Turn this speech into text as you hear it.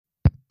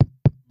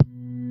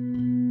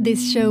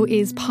This show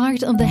is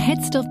part of the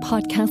Head Stuff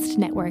Podcast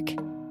Network.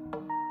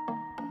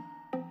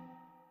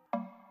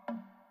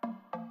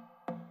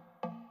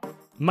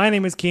 My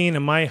name is Keane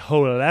and my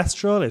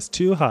cholesterol is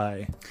too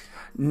high.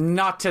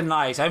 Not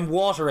tonight. I'm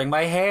watering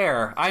my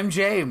hair. I'm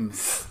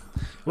James.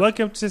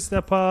 Welcome to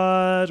the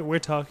pod. We're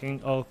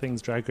talking all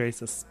things Drag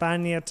Race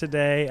Espana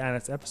today, and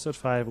it's episode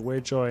 5. We're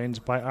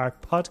joined by our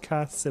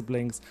podcast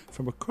siblings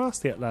from across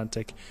the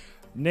Atlantic,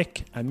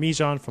 Nick and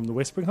Mijon from the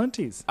Whispering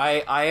Huntys.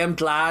 I am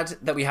glad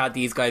that we had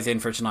these guys in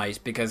for tonight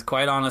because,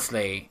 quite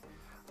honestly,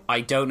 I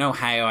don't know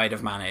how I'd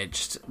have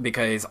managed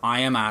because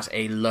I am at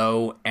a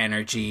low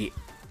energy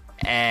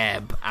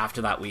ebb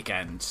after that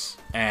weekend.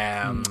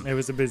 It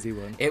was a busy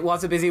one. It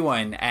was a busy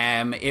one.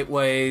 It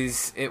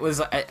was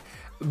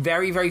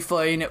very, very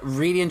fun.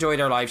 Really enjoyed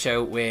our live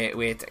show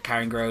with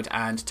Karen Grode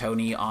and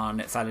Tony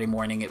on Saturday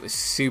morning. It was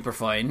super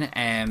fun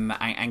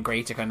and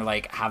great to kind of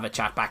like have a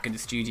chat back in the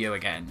studio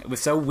again. It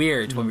was so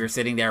weird when we were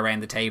sitting there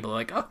around the table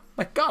like, oh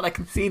my god, I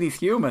can see these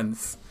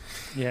humans.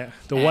 Yeah,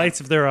 the whites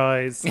of their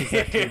eyes.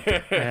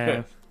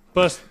 Exactly.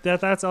 But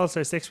that's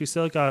also 6. We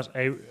still got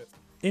a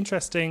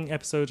interesting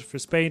episode for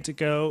Spain to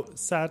go.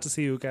 Sad to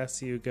see you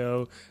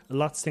go.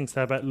 Lots of things to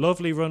talk about.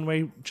 Lovely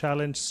runway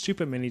challenge,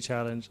 stupid mini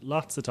challenge.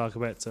 Lots to talk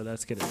about, so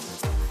let's get into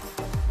it.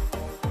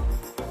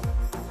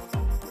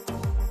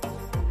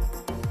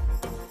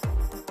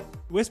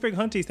 Whispering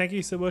Huntys, thank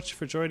you so much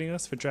for joining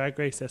us for Drag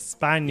Race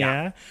Espana.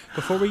 Yeah.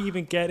 Before we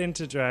even get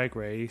into Drag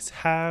Race,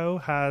 how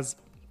has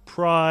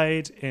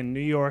Pride in New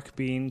York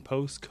been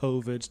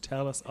post-COVID?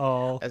 Tell us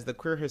all. As the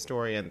queer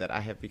historian that I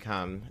have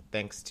become,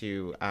 thanks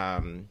to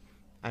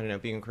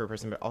being a queer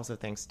person, but also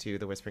thanks to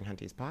the Whispering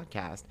Huntys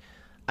podcast.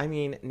 I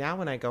mean, now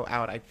when I go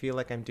out, I feel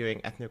like I'm doing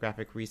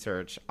ethnographic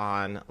research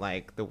on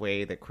like the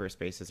way that queer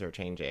spaces are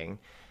changing.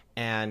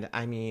 And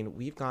I mean,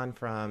 we've gone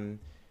from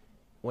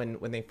when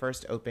they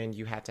first opened,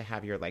 you had to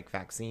have your like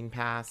vaccine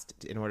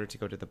passed in order to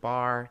go to the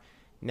bar.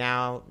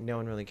 Now, no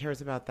one really cares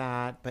about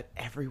that, but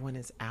everyone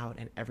is out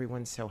and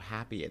everyone's so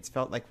happy. It's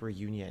felt like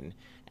reunion.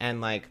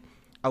 And like,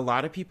 a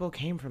lot of people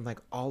came from like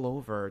all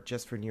over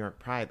just for New York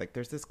Pride. Like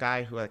there's this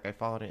guy who like I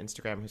followed on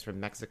Instagram who's from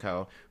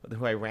Mexico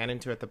who I ran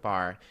into at the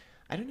bar.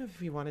 I don't know if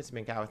he wanted to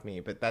make out with me,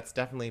 but that's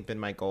definitely been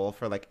my goal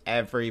for like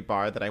every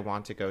bar that I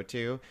want to go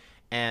to.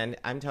 And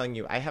I'm telling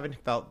you, I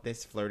haven't felt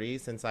this flirty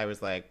since I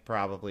was like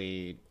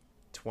probably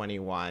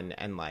 21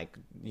 and like,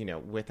 you know,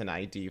 with an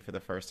ID for the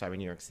first time in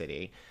New York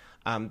City.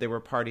 There were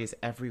parties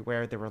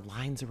everywhere. There were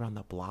lines around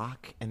the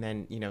block and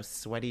then, you know,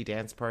 sweaty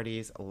dance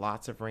parties,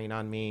 lots of rain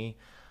on me.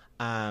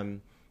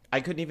 I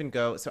couldn't even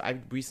go. So I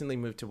recently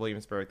moved to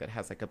Williamsburg that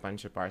has like a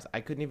bunch of bars.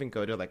 I couldn't even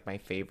go to like my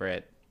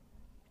favorite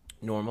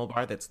normal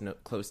bar that's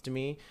close to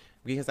me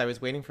because I was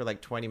waiting for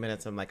like 20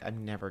 minutes. I'm like,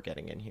 I'm never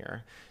getting in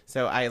here.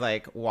 So I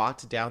like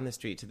walked down the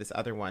street to this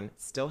other one,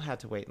 still had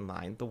to wait in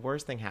line. The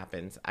worst thing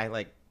happens. I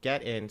like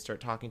get in,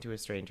 start talking to a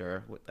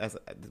stranger,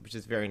 which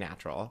is very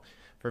natural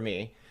for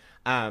me.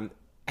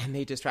 And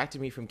they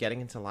distracted me from getting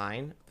into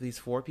line. These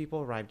 4 people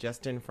arrived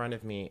just in front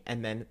of me,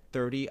 and then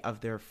 30 of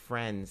their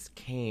friends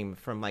came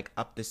from, like,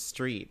 up the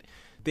street.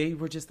 They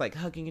were just, like,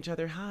 hugging each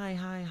other, hi,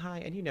 hi, hi.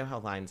 And you know how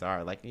lines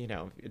are. Like, you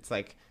know, it's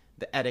like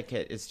the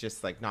etiquette is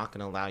just, like, not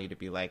going to allow you to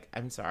be like,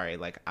 I'm sorry,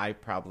 like, I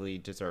probably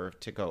deserve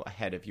to go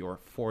ahead of your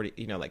 40,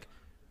 you know, like,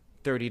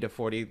 30 to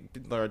 40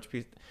 large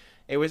pieces.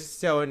 It was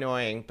so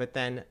annoying. But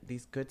then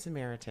these good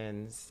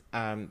Samaritans,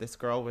 this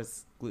girl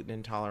was gluten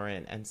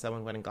intolerant and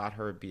someone went and got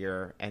her a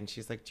beer and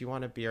she's like, do you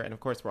want a beer? And of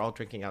course we're all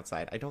drinking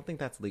outside. I don't think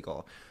that's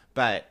legal,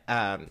 but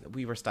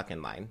we were stuck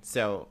in line.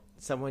 So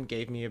someone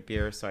gave me a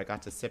beer. So I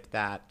got to sip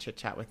that, chit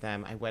chat with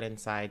them. I went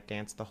inside,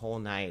 danced the whole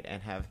night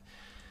and have,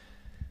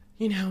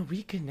 you know,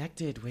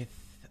 reconnected with,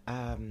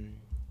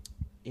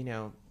 you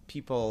know,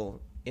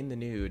 people in the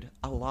nude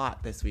a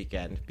lot this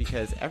weekend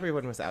because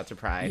everyone was out to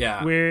Pride.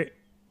 Yeah. We're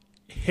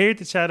here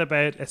to chat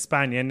about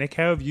Espana. Nick,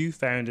 how have you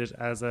found it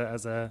as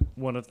a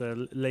one of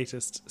the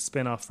latest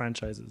spin-off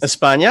franchises?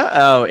 Espana?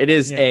 Oh, it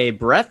is a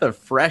breath of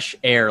fresh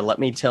air, let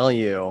me tell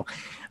you.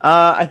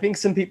 I think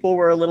some people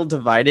were a little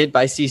divided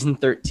by season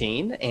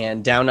 13,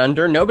 and Down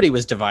Under, nobody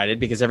was divided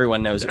because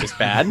everyone knows it was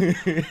bad.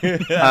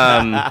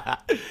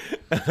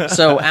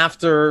 So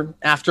after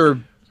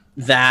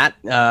that,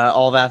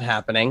 all that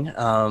happening,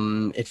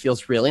 it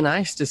feels really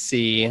nice to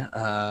see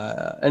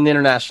an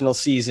international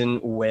season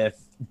with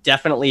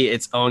definitely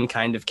its own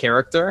kind of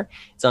character,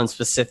 its own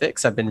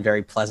specifics. I've been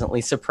very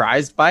pleasantly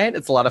surprised by it.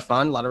 It's a lot of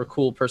fun, a lot of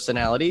cool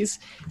personalities.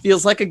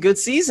 Feels like a good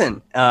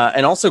season.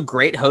 And also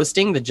great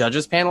hosting. The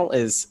judges panel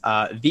is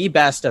the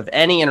best of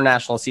any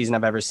international season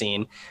I've ever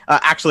seen.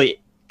 Actually,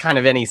 kind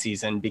of any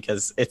season,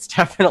 because it's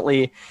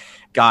definitely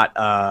got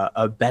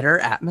a better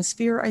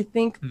atmosphere, I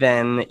think,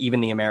 than even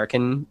the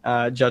American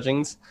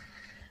judging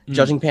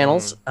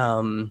panels.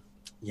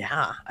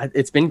 Yeah,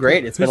 it's been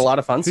great. It's been a lot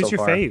of fun so far. Who's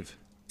your fave?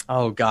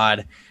 Oh,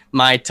 God.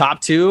 My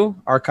top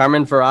 2 are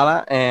Carmen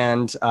Ferrara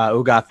and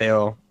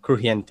Ugateo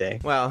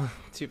Crujiente. Well,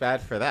 too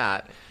bad for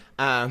that.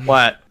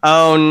 What?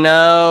 Oh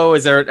no!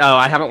 Is there? Oh,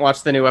 I haven't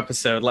watched the new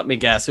episode. Let me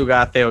guess.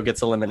 Ugateo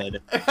gets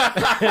eliminated. Is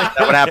that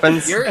what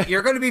happens?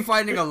 You're going to be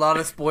finding a lot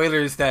of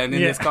spoilers then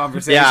in this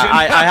conversation. Yeah,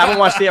 I haven't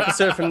watched the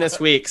episode from this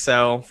week,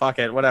 so fuck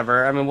it,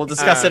 whatever. I mean, we'll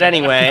discuss it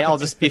anyway. I'll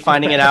just be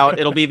finding it out.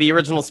 It'll be the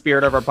original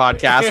spirit of our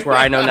podcast where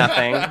I know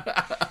nothing.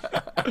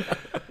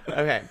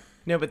 Okay.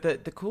 No, but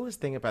the coolest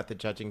thing about the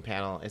judging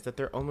panel is that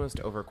they're almost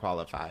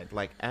overqualified.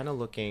 Like, Anna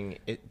Looking,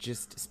 it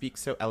just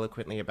speaks so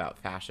eloquently about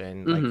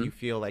fashion. Like, you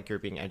feel like you're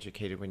being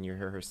educated when you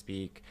hear her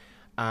speak.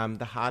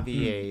 The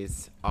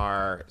Javiers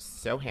are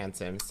so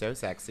handsome, so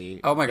sexy.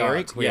 Oh my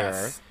very God,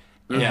 queer.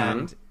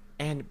 yes.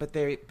 But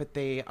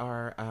they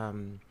are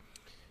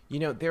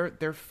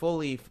they're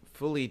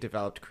fully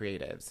developed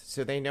creatives,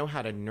 so they know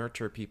how to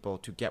nurture people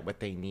to get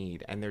what they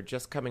need, and they're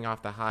just coming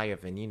off the high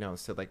of Veneno,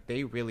 so like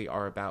they really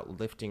are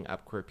about lifting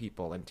up queer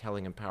people and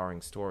telling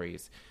empowering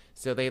stories.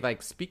 So they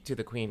like speak to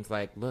the queens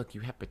like, look, you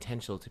have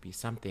potential to be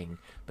something,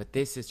 but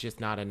this is just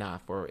not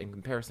enough, or in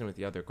comparison with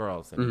the other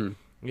girls. And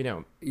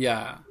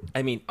Yeah.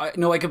 I mean, I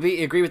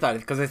completely agree with that,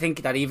 because I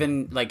think that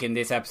even like in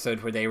this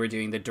episode where they were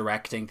doing the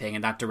directing thing,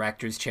 and that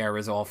director's chair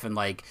was often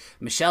like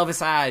Michelle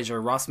Visage or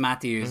Ross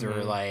Matthews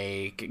or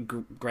like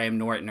Graham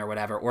Norton or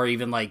whatever, or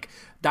even like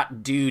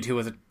that dude who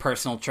was a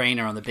personal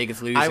trainer on The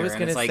Biggest Loser. I was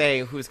going to say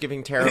who's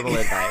giving terrible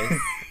advice.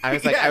 I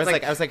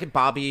was like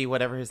Bobby,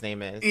 whatever his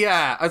name is.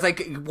 Yeah, I was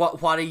like,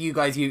 what are you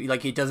guys?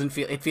 Like,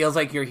 it feels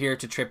like you're here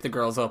to trip the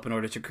girls up in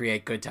order to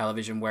create good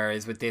television.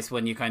 Whereas with this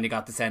one, you kind of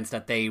got the sense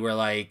that they were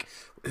like,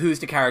 who's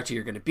the character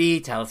you're going to be?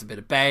 Tell us a bit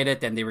about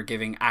it. Then they were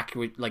giving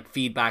accurate like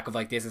feedback of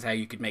like, this is how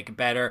you could make it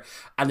better,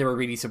 and they were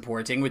really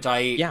supporting, which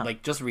I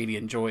like just really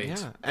enjoyed.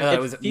 Yeah, and it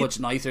was much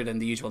nicer than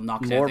the usual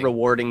knockdown. More thing.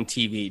 rewarding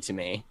TV to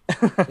me.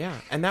 Yeah,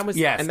 and that was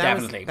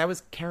definitely. That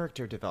was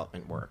character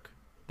development work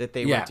that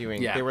they were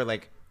doing. Yeah. They were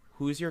like,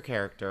 who's your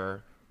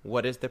character?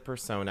 What is the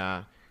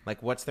persona?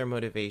 Like, what's their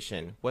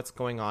motivation? What's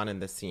going on in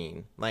the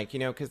scene? Like,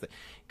 because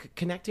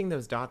connecting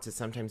those dots is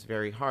sometimes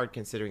very hard,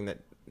 considering that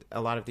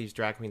a lot of these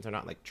drag queens are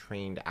not like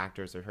trained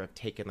actors or have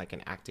taken like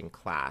an acting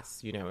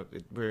class.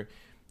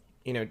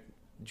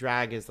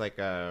 Drag is like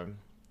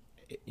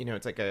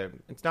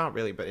it's not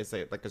really, but it's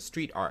like a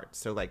street art.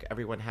 So like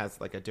everyone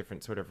has like a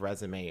different sort of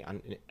resume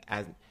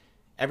as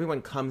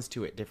everyone comes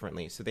to it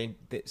differently. So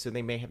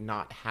they may have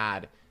not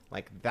had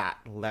like that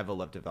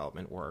level of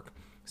development work.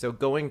 So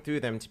going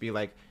through them to be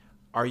like,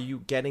 are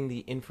you getting the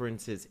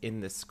inferences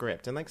in the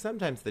script? And like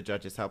sometimes the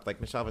judges help.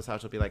 Like Michelle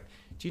Visage will be like,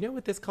 do you know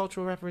what this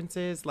cultural reference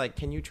is? Like,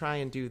 can you try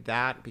and do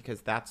that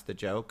because that's the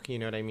joke? You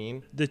know what I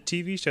mean? The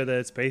TV show that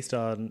it's based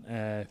on,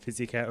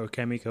 Fisica or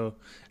Chemico,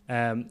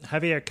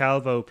 Javier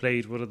Calvo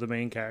played one of the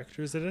main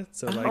characters in it.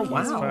 So like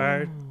he's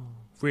far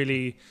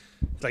really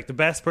like the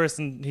best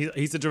person.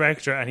 He's the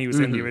director, and he was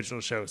in the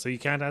original show. So you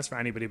can't ask for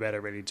anybody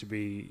better really to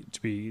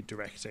be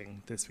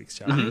directing this week's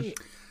challenge.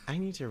 I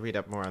need to read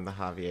up more on the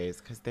Javiers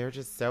because they're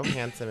just so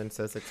handsome and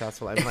so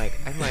successful. I'm like,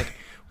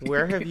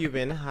 where have you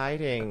been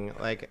hiding?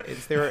 Like,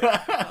 is there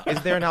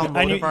an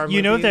Almodovar movie?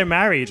 You know they're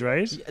married,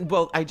 right?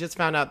 Well, I just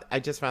found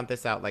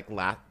this out like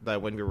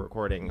when we were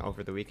recording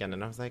over the weekend,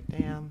 and I was like,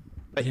 damn.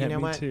 But you know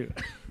me what? Too.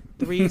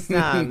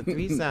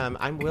 Threesome.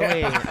 I'm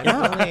willing.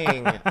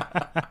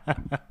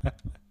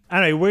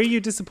 Anyway, were you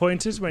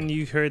disappointed when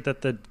you heard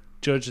that the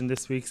judge in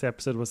this week's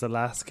episode was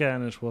Alaska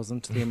and it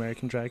wasn't the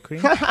American drag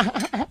queen? Well,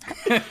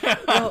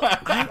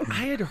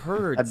 I had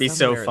heard that'd be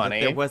so that funny.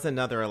 there was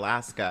another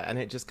Alaska, and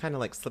it just kind of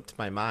like slipped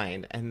my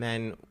mind, and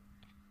then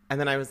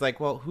I was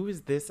like, well, who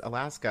is this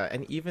Alaska?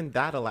 And even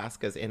that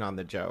Alaska's in on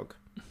the joke.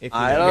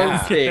 I don't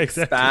speak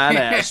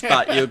Spanish,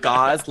 but you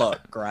guys look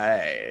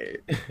great.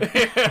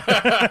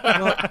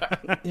 Well,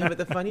 but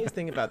the funniest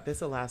thing about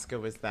this Alaska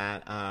was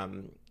that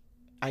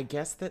I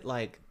guess that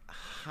like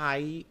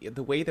hi,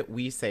 the way that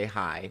we say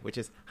hi, which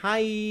is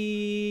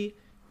hi,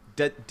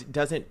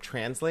 doesn't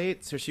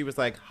translate. So she was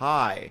like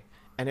hi,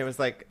 and it was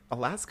like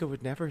Alaska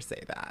would never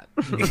say that.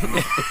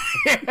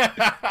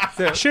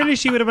 So surely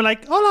she would have been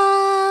like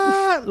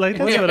hola, like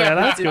that's what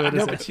Alaska would have no,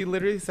 said. but she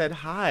literally said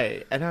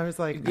hi, and I was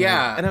like,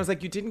 yeah, and I was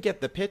like, you didn't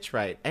get the pitch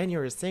right, and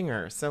you're a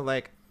singer, so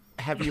like,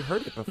 have you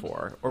heard it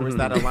before, or was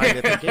that a line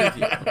that they gave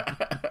you?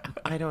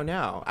 I don't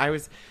know.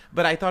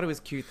 But I thought it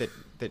was cute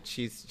that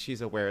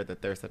she's aware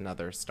that there's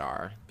another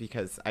star,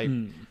 because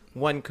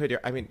one could.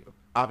 I mean,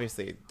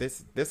 obviously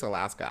this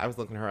Alaska. I was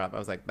looking her up. I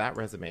was like, that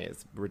resume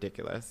is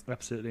ridiculous.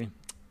 Absolutely.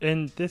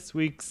 In this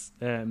week's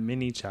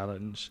mini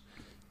challenge,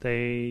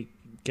 they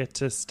get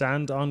to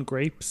stand on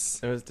grapes.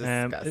 It was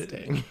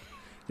disgusting.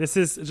 This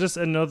is just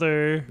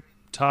another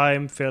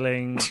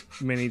time-filling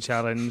mini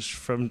challenge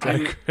from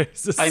Drag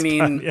Race España. I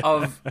mean,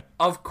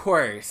 of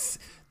course,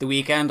 the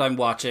weekend I'm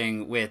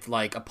watching with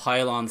like a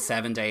pile-on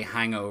 7-day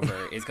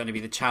hangover is going to be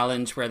the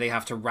challenge where they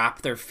have to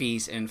wrap their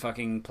feet in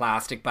fucking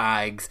plastic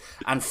bags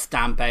and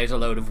stamp out a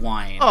load of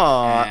wine.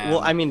 Well,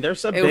 I mean,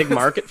 there's a big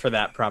market for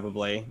that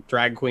probably.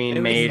 Drag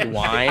queen made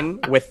wine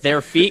with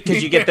their feet,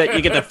 because you get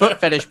the foot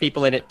fetish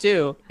people in it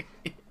too.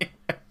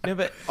 No,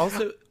 but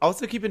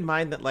also keep in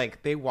mind that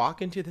like they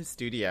walk into the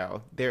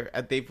studio,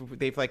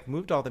 they've like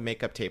moved all the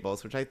makeup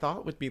tables, which I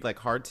thought would be like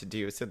hard to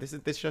do. So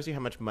this shows you how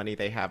much money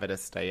they have at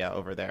Estella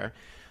over there.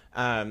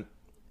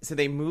 So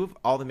they move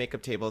all the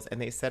makeup tables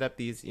and they set up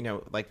these,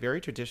 like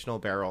very traditional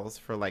barrels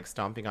for like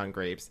stomping on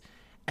grapes.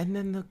 And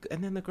then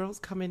the girls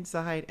come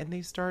inside and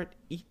they start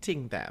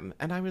eating them.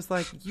 And I was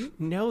like,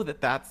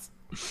 that's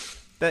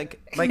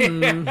like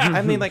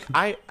I mean, like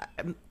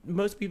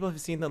most people have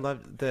seen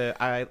the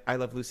I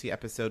Love Lucy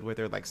episode where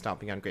they're like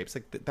stomping on grapes.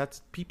 Like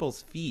that's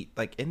people's feet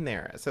like in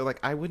there. So like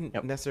I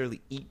wouldn't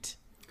necessarily eat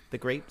the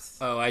grapes.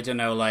 Oh, I don't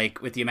know,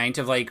 like with the amount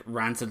of like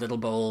rancid little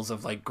bowls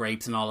of like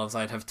grapes and olives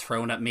I'd have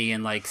thrown at me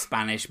in like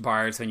Spanish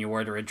bars when you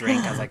order a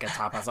drink as like a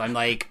tapas. I'm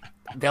like,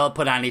 they'll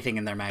put anything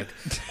in their mouth.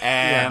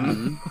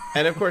 And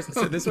of course,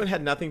 so this one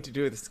had nothing to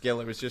do with skill.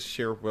 It was just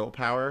sheer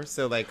willpower.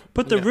 So like,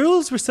 but the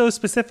rules were so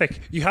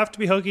specific. You have to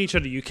be hugging each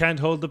other. You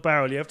can't hold the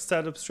barrel. You have to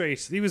stand up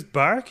straight. He was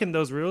barking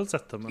those rules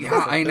at them.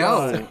 Yeah, I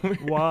know.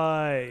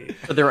 Why?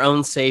 For their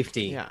own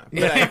safety. Yeah.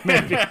 But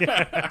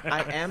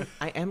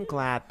I am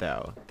glad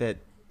though that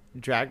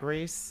Drag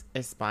Race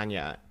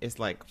Espana is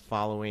like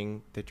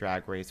following the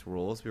Drag Race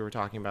rules. We were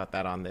talking about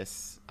that on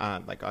this,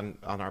 like on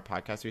our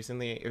podcast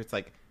recently. It was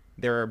like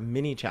there are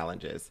mini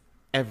challenges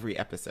every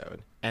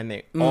episode, and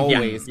they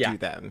always do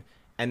them.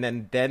 And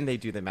then they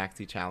do the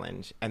maxi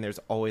challenge, and there's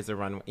always a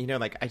runway.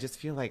 Like I just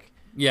feel like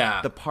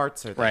the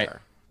parts are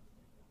there.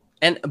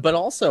 Right. But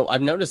also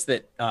I've noticed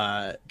that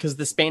because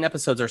the Spain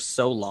episodes are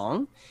so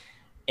long.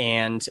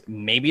 And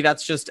maybe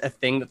that's just a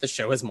thing that the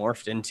show has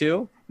morphed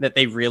into, that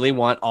they really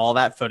want all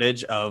that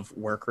footage of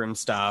workroom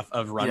stuff,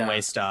 of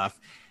runway stuff.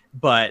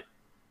 But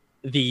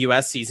the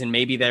US season,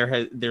 maybe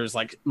there's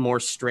like more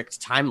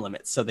strict time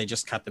limits. So they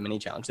just cut the mini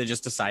challenge. They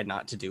just decide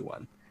not to do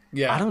one.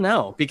 Yeah. I don't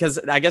know, because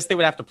I guess they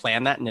would have to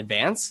plan that in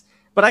advance.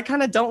 But I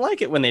kind of don't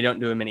like it when they don't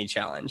do a mini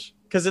challenge,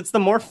 because it's the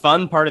more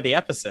fun part of the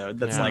episode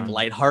that's like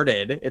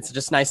lighthearted. It's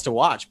just nice to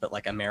watch. But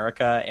like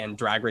America and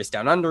Drag Race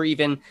Down Under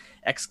even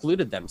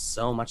excluded them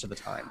so much of the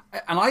time.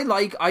 And I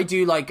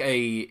don't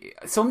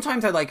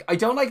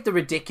like the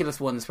ridiculous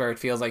ones where it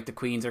feels like the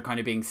queens are kind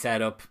of being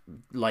set up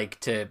like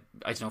to,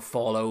 I don't know,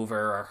 fall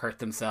over or hurt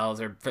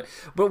themselves.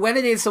 But when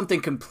it is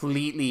something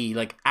completely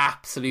like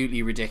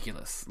absolutely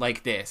ridiculous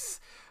like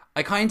this,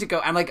 I kind of go,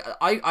 and like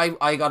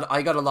I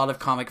got a lot of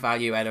comic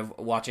value out of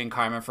watching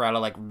Carmen Farella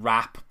like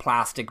wrap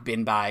plastic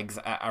bin bags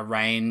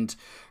around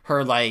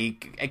her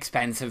like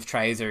expensive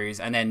trousers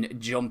and then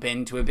jump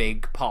into a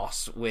big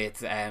pot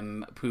with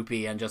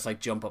Poopy and just like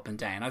jump up and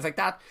down. I was like,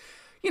 that,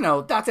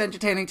 that's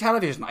entertaining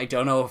television. I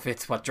don't know if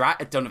it's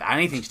it don't have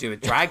anything to do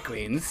with drag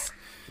queens.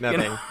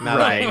 Nothing.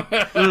 Right.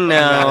 No.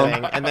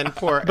 Nothing. And then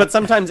But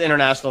sometimes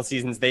international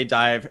seasons, they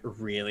dive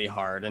really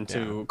hard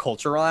into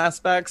cultural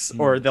aspects,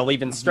 or they'll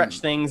even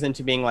stretch things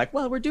into being like,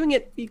 well, we're doing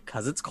it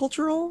because it's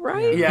cultural,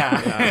 right?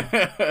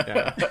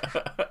 Yeah.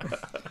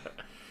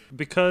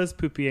 Because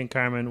Poopy and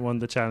Carmen won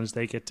the challenge,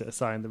 they get to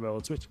assign the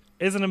roles, which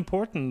is an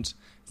important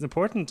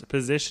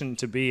position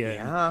to be in.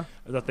 Yeah.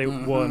 That they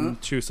won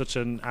through such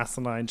an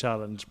asinine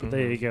challenge. But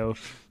there you go.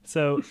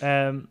 So,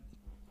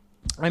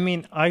 I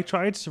mean, I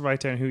tried to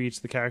write down who each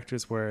of the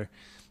characters were.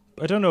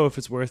 I don't know if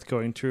it's worth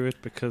going through it,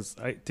 because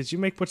did you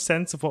make much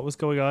sense of what was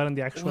going on in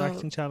the actual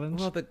acting challenge?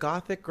 Well, the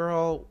gothic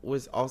girl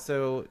was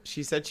also,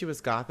 she said she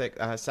was gothic,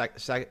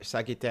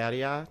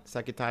 Sagittaria.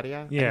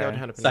 Yeah. I don't know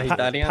how to pronounce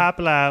Sagittaria.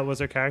 Papala was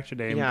her character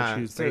name, yeah. but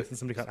she was based on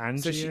somebody called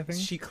Angie, so I think.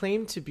 She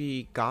claimed to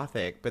be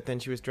gothic, but then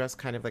she was dressed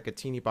kind of like a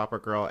teeny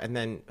bopper girl, and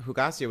then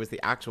Hugasia was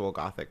the actual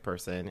gothic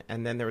person,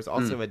 and then there was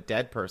also a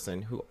dead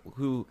person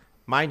who,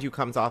 mind you,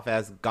 comes off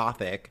as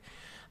gothic.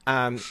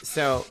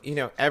 So,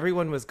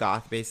 everyone was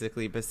goth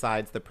basically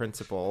besides the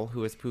principal, who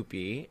was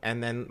Poopy,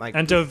 and then like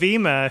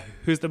Dovima,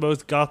 who's the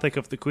most gothic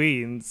of the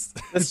queens.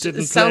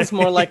 It sounds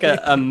more like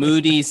a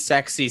moody,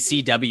 sexy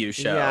CW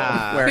show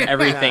where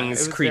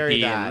everything's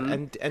creepy.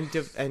 And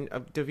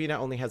Dovina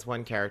only has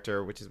one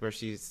character, which is where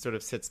she sort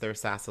of sits there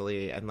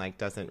sassily and like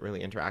doesn't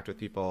really interact with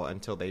people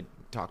until they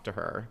talk to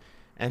her.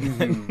 And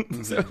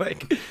then, so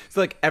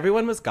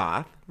everyone was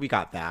goth. We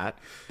got that.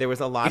 There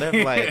was a lot of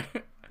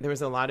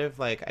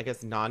like, I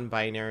guess,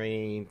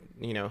 non-binary,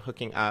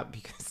 hooking up,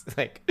 because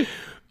like,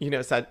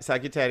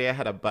 Sagittaria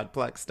had a butt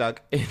plug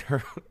stuck in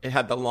her. It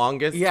had the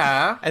longest.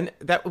 Yeah. And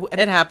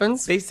it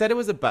happens. They said it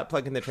was a butt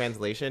plug in the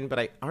translation,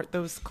 but aren't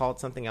those called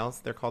something else?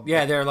 They're called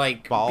they're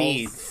like balls.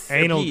 Beads.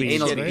 Anal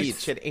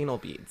beads. She had anal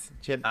beads.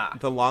 She had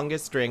the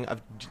longest string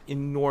of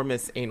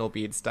enormous anal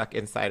beads stuck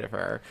inside of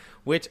her,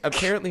 which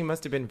apparently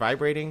must have been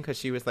vibrating because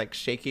she was like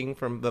shaking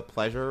from the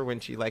pleasure when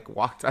she like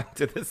walked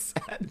onto the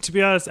set. To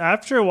be honest,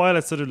 after a while,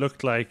 it sort of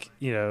looked like,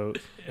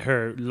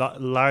 her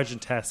large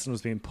intestine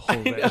was being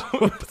pulled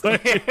out.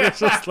 Like, it's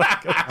just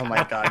like, oh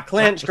my God,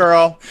 clinch,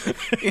 girl. No,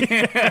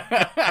 Can't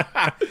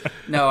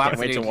absolutely.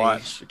 wait to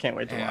watch. Can't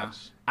wait to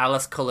watch.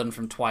 Alice Cullen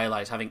from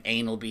Twilight having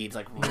anal beads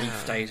like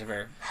reefed out of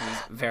her. It was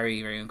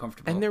very, very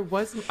uncomfortable. And there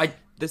wasn't.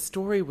 the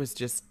story was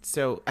just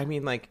so, I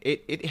mean, like,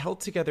 it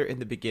held together in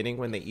the beginning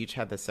when they each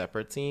had the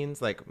separate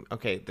scenes. Like,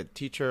 okay, the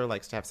teacher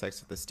likes to have sex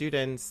with the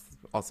students,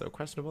 also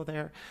questionable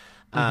there.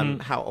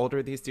 How old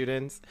are these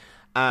students?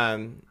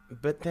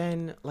 But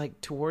then, like,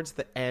 towards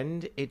the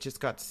end, it just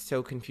got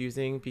so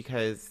confusing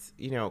because,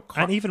 you know...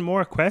 and even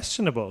more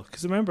questionable.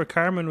 Because remember,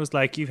 Carmen was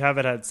like, you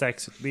haven't had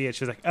sex with me. And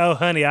she was like, oh,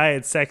 honey, I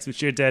had sex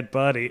with your dead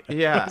body.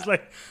 Yeah. I was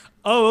like,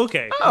 oh,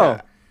 okay. Oh.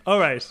 Yeah. All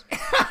right.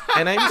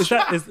 And I'm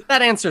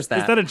That answers that.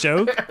 Is that a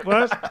joke?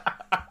 What?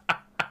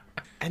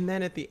 And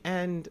then at the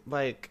end,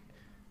 like,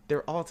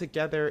 they're all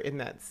together in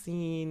that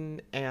scene,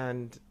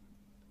 and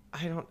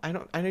I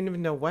don't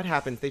even know what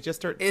happens. They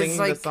just start singing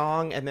the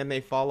song, and then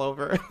they fall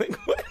over. Like,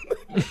 what?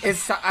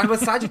 And was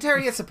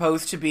Sagittarius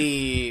supposed to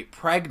be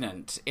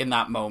pregnant in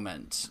that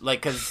moment?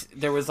 Like, because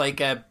there was like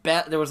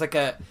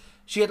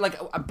she had like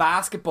a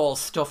basketball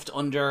stuffed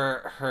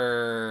under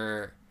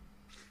her.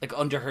 Like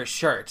under her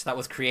shirt, that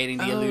was creating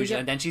the illusion,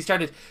 and then she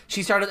started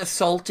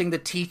assaulting the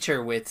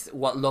teacher with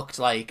what looked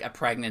like a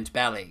pregnant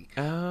belly.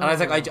 And I was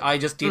like, I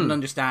just didn't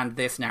understand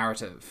this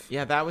narrative.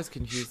 Yeah, that was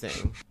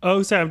confusing.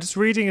 Oh, sorry, I'm just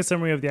reading a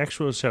summary of the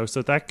actual show.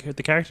 So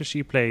the character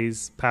she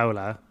plays,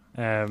 Paula,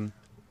 had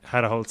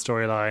a whole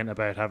storyline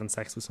about having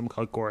sex with someone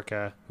called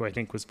Gorka, who I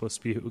think was supposed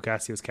to be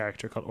Ugasio's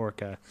character called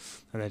Orca,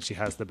 and then she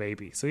has the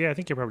baby. So yeah, I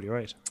think you're probably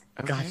right.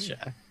 Okay.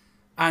 Gotcha.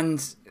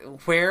 And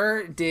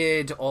where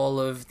did all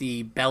of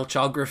the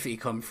belchography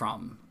come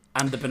from?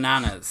 And the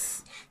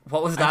bananas?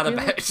 What was that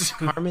about?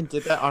 Like Carmen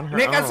did that on her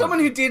Nick, own. as someone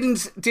who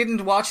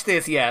didn't watch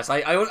this yet,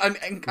 I'm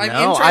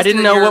No, I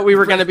didn't know what we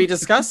were going to be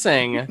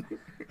discussing.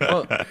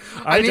 Well,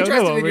 I'm don't know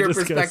interested what in we're your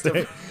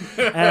discussing.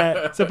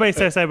 perspective. So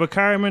basically, but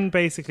Carmen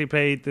basically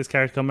played this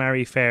character called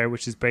Mary Fair,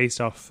 which is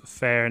based off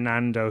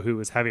Fernando, who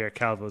was Javier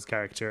Calvo's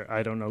character.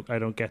 I don't know. I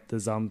don't get the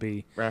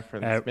zombie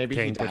reference. Maybe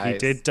thing, he dies. but he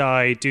did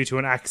die due to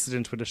an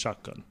accident with a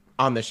shotgun.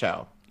 On the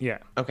show. Yeah.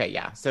 Okay,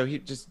 yeah. So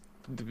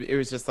it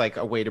was just like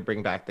a way to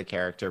bring back the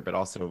character, but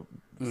also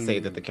say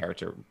that the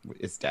character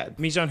is dead.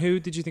 Mijon, who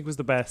did you think was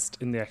the best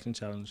in the acting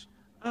challenge?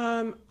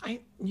 I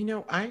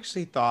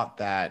actually thought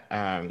that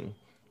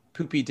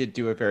Poopy did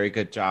do a very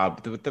good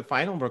job. With the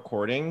final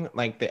recording,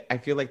 I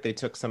feel like they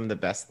took some of the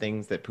best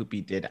things that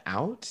Poopy did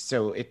out,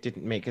 so it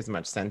didn't make as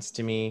much sense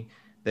to me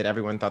that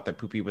everyone thought that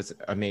Poopy was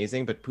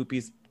amazing, but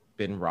Poopy's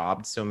been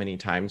robbed so many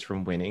times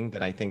from winning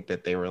that I think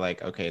that they were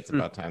like, okay, it's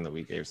about time that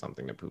we gave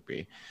something to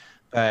Poopy.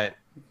 But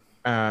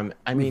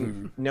I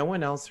mean, no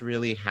one else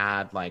really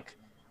had, like,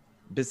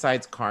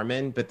 besides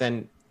Carmen, but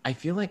then I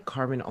feel like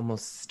Carmen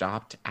almost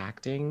stopped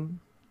acting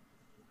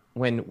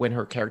when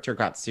her character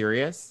got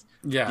serious.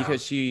 Yeah.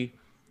 Because she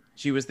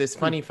was this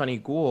funny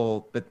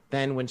ghoul, but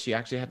then when she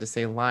actually had to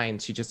say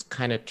lines, she just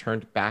kind of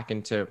turned back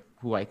into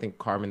who I think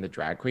Carmen the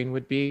drag queen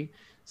would be.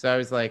 So I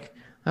was like,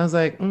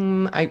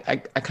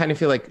 I kind of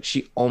feel like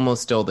she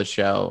almost stole the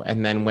show,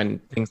 and then when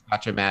things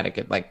got dramatic,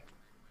 it like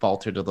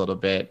faltered a little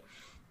bit.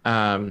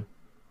 And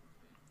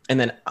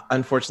then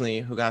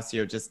unfortunately,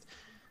 Hugasio just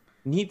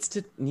needs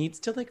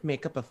to like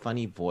make up a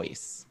funny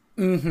voice.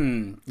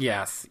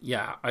 Yes,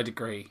 yeah, I'd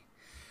agree.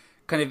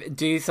 Kind of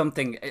do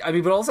something. I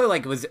mean, but also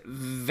like was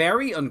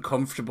very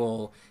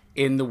uncomfortable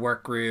in the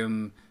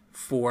workroom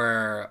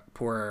for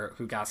poor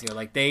Hugasio.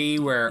 Like they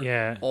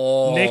were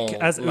all Nick,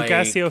 as a like,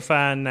 Hugasio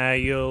fan now,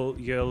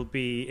 you'll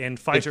be in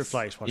fight or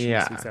flight watching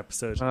this week's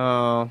episode.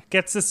 Oh,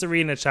 Gets the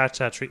Serena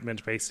Cha-Cha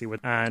treatment basically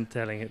and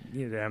telling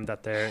them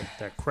that they're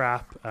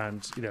crap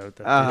and that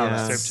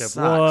they deserve to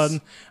have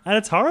won, and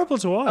it's horrible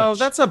to watch. Oh,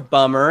 that's a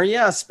bummer.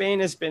 Yeah,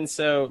 Spain has been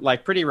so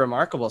like pretty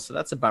remarkable, so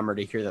that's a bummer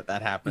to hear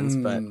that happens.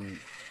 But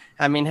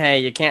I mean, hey,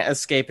 you can't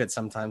escape it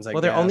sometimes. I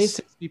guess. There are only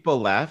 6 people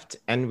left,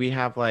 and we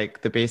have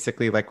like the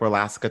basically like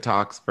Wolaska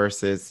talks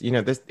versus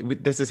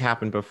this has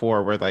happened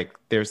before where like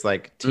there's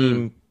like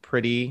team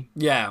pretty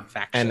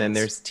factions. and then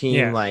there's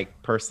team like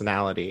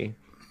personality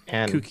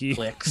and kooky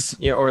clicks,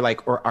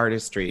 or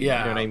artistry. Yeah.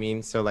 You know what I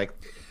mean? So like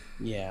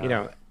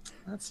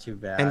that's too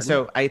bad. And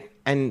so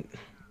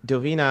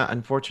Dovina,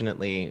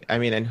 unfortunately, I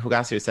mean, and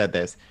Hugasio said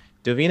this.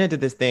 Dovina did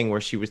this thing where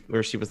she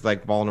was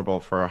like vulnerable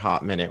for a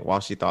hot minute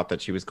while she thought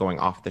that she was going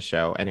off the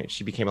show, and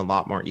she became a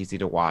lot more easy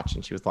to watch,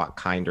 and she was a lot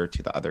kinder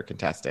to the other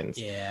contestants.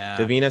 Yeah,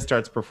 Dovina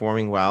starts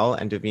performing well,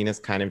 and Dovina's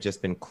kind of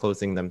just been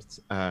closing them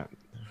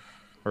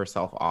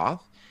herself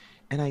off,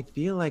 and I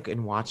feel like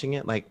in watching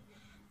it, like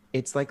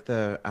it's like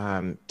the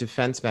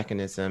defense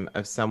mechanism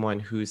of someone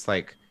who's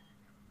like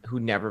who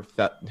never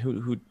felt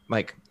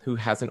who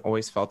hasn't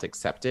always felt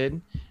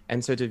accepted,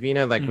 and so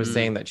Dovina was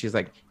saying that she's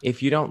like,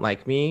 if you don't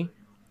like me,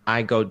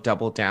 I go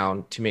double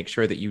down to make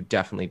sure that you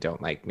definitely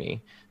don't like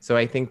me. So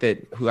I think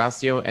that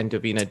Hugasio and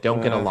Dovina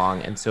don't get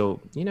along. And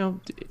so, I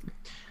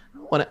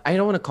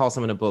don't want to call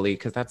someone a bully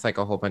because that's like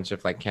a whole bunch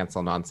of like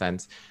cancel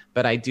nonsense.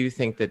 But I do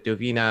think that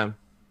Dovina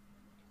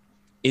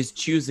is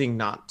choosing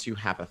not to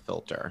have a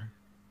filter.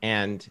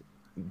 And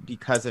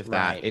because of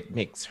that, it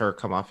makes her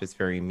come off as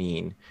very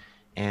mean.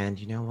 And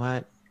you know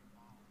what?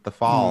 The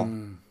fall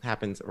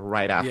happens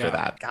right after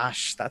that.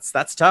 Gosh,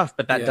 that's tough,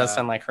 but that does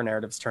sound like her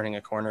narrative's turning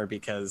a corner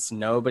because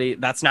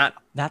that's not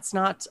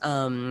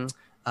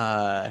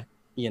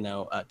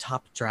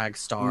top drag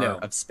star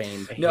of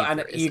Spain behavior. No,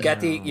 and you get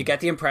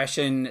the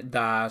impression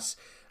that,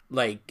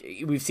 like,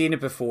 we've seen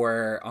it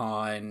before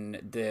on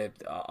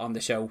the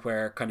show,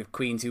 where kind of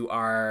queens who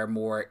are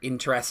more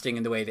interesting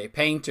in the way they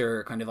paint,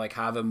 or kind of like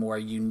have a more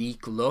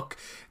unique look,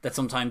 that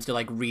sometimes the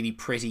like really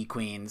pretty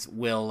queens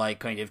will like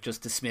kind of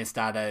just dismiss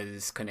that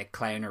as kind of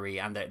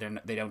clownery,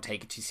 and they don't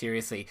take it too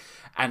seriously.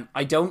 And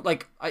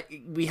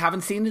we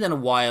haven't seen it in a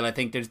while. I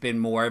think there's been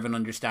more of an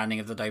understanding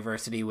of the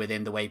diversity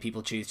within the way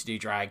people choose to do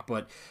drag,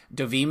 but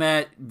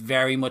Dovima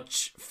very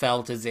much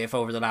felt as if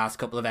over the last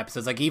couple of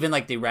episodes, like even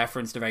like they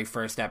referenced the very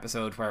first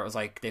episode where it was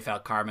like they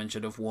felt Carmen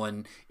should have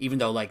won, even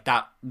though like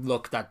that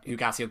look that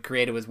Hugasio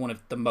created was one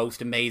of the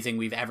most amazing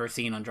we've ever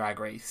seen on Drag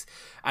Race.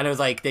 And it was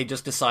like they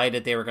just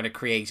decided they were going to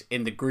create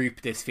in the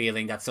group this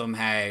feeling that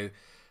somehow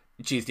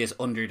she's this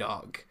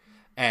underdog.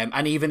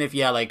 And even if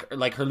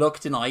like her look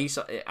tonight,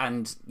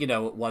 and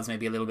it was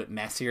maybe a little bit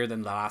messier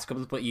than the last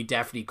couple, but you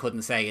definitely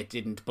couldn't say it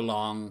didn't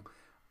belong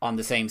on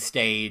the same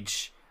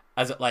stage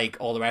as it, like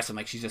all the rest of them.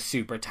 Like, she's a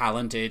super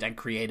talented and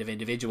creative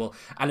individual,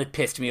 and it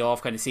pissed me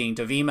off kind of seeing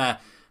Dovima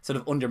sort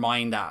of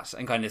undermine that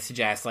and kind of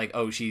suggest like,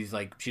 oh, she's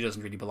like, she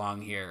doesn't really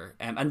belong here.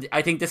 And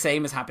I think the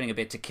same is happening a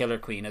bit to Killer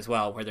Queen as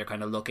well, where they're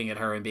kind of looking at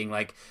her and being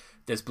like,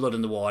 there's blood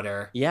in the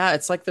water. Yeah,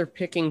 it's like they're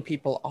picking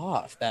people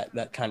off,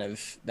 that kind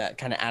of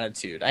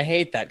attitude. I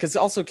hate that, because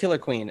also Killer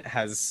Queen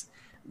has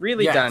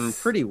really done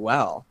pretty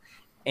well,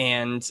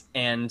 and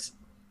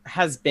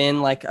has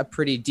been like a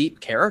pretty deep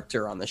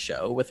character on the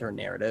show with her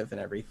narrative and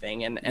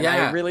everything, and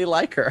I really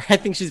like her. I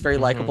think she's very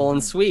likable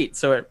and sweet.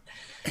 So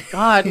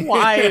God,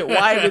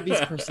 why do these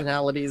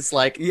personalities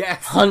like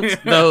hunt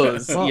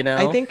those? Well,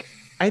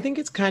 I think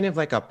it's kind of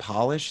like a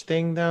polish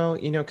thing, though,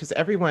 because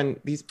everyone,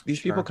 these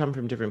people come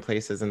from different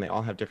places and they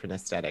all have different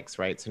aesthetics,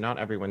 right? So not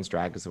everyone's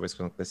drag is always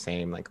going to look the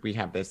same. Like, we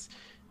have this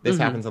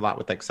happens a lot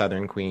with like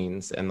Southern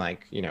queens, and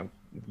like,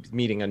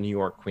 meeting a New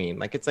York queen.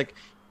 Like, it's like,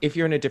 if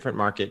you're in a different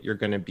market, you're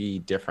going to be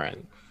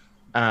different.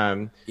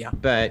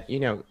 But,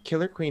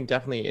 Killer Queen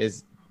definitely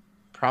is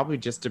probably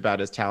just about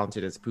as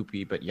talented as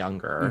Poopy, but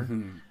younger.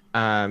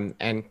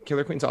 And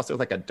Killer Queen's also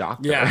like a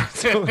doctor. Yeah.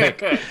 So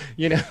like,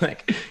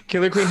 like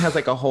Killer Queen has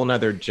like a whole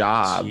nother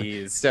job.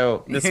 Jeez.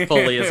 So this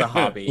fully is a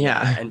hobby.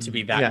 And to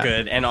be that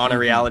good and on a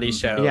reality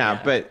show.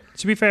 But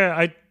to be fair,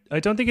 I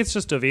don't think it's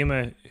just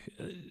Dovima.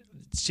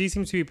 She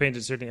seems to be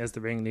painted certainly as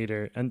the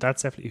ringleader, and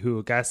that's definitely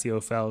who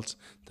Hugasio felt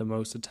the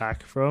most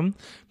attack from.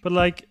 But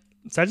like,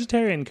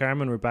 Sagittaria and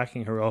Carmen were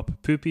backing her up.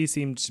 Poopy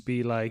seemed to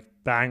be like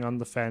bang on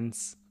the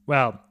fence,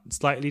 well,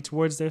 slightly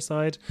towards their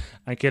side,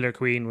 and Killer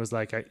Queen was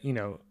like,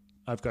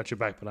 I've got your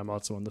back, but I'm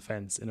also on the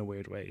fence in a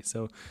weird way.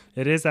 So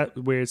it is that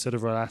weird sort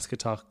of Alaska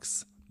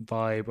Talks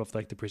vibe of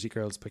like the pretty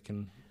girls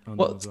picking on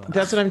them as well.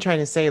 That's what I'm trying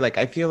to say. Like,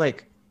 I feel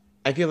like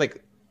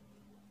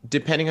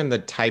depending on the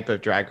type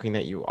of drag queen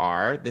that you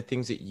are, the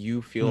things that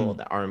you feel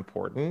that are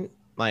important,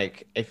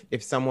 like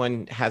if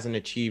someone hasn't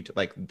achieved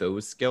like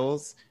those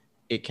skills,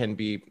 it can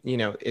be,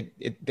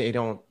 they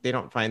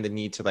don't find the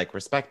need to like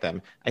respect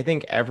them. I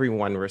think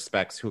everyone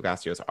respects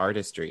Hugasio's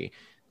artistry.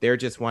 They're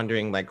just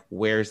wondering like,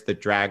 where's the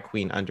drag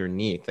queen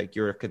underneath? Like,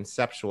 you're a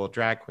conceptual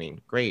drag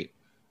queen. Great.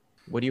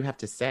 What do you have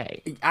to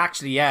say?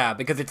 Actually, yeah,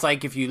 because it's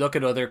like, if you look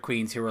at other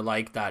queens who are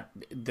like that,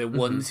 the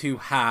ones who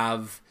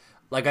have,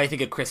 like, I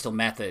think of Crystal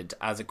Method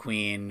as a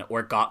queen,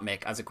 or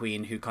Gottmik as a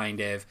queen, who kind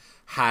of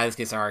has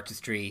this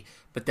artistry,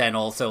 but then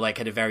also like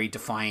had a very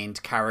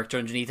defined character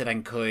underneath it,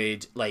 and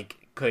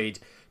could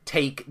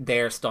take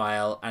their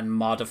style and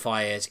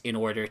modify it in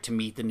order to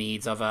meet the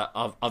needs of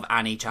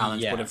any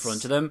challenge put in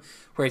front of them.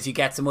 Whereas you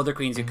get some other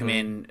queens who come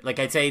in, like,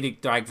 I'd say the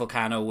Drag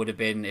Volcano would have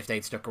been, if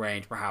they'd stuck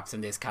around, perhaps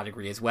in this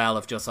category as well,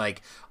 of just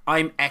like,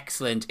 I'm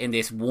excellent in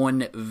this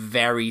one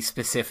very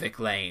specific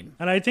lane.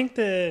 And I think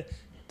the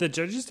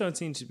judges don't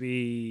seem to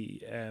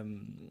be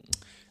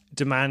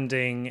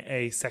demanding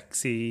a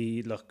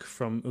sexy look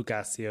from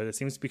Hugasio. It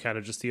seems to be kind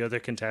of just the other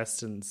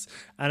contestants.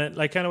 And it,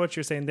 like, kind of what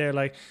you're saying there,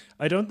 like,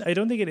 I don't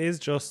think it is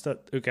just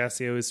that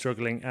Hugasio is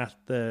struggling at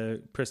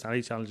the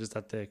personality challenges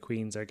that the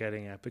queens are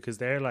getting at, because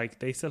they're like,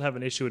 they still have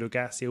an issue with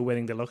Hugasio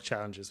winning the look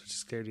challenges, which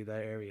is clearly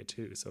their area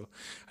too. So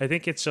I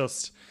think it's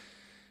just,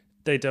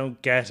 they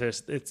don't get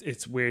it.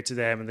 It's weird to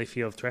them, and they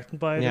feel threatened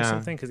by it or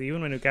something. Because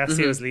even when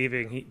Hugasio is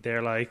leaving,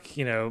 they're like,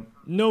 no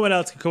one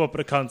else can come up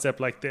with a concept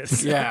like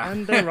this. Yeah,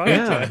 and they're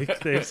right. Like,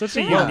 they have such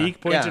a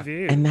unique point of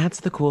view. And that's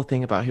the cool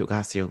thing about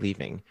Hugasio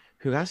leaving.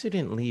 Hugasio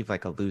didn't leave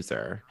like a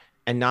loser,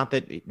 and not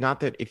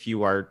that if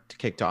you are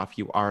kicked off,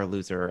 you are a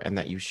loser, and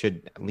that you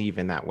should leave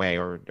in that way,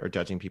 or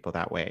judging people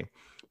that way.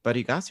 But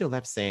Hugasio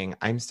left saying,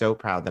 I'm so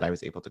proud that I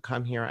was able to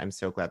come here. I'm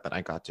so glad that I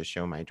got to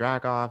show my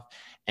drag off,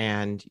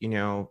 and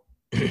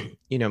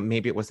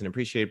maybe it wasn't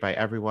appreciated by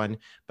everyone,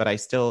 but I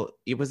still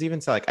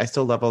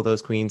love all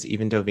those queens,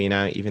 even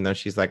Dovina, even though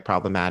she's like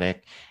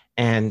problematic.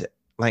 And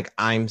like,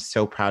 I'm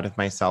so proud of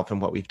myself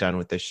and what we've done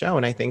with this show.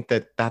 And I think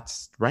that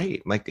that's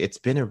right. Like, it's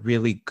been a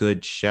really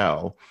good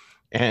show,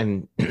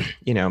 and,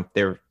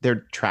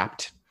 they're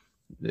trapped,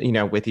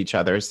 with each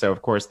other. So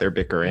of course they're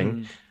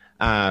bickering.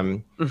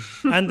 And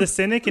the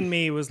cynic in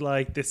me was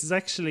like, this is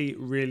actually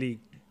really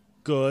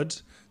good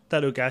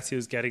that Ugasio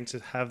is getting to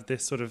have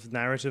this sort of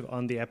narrative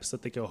on the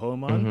episode they go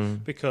home on,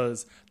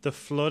 because the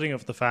flooding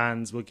of the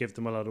fans will give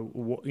them a lot of,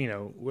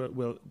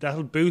 will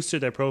that'll boost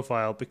their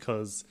profile,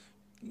 because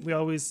we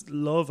always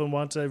love and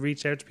want to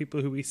reach out to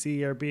people who we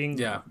see are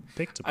being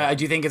picked upon. I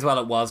do think as well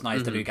it was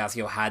nice that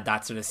Ugasio had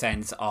that sort of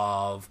sense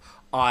of,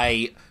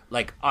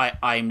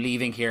 I'm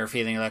leaving here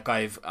feeling like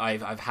I've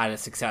had a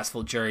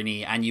successful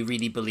journey, and you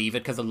really believe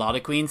it, because a lot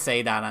of queens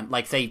say that, and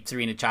like say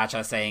Serena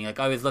Chacha saying like,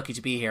 I was lucky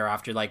to be here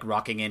after like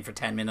rocking in for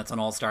 10 minutes on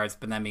All Stars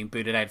but then being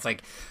booted out. It's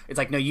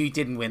like no, you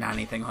didn't win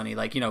anything, honey,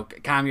 like,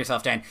 calm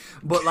yourself down.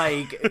 But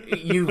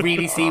like you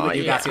really see what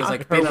Ugasio was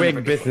like, her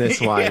wig business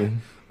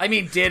one. I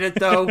mean, did it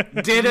though?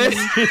 Did it?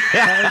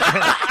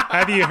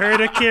 Have you heard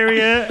of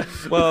Kyria?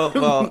 Well,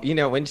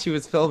 when she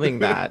was filming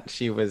that,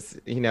 she was,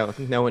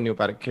 no one knew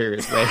about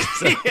Kyria's wig.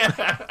 So.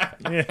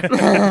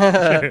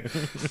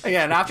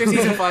 Yeah, and after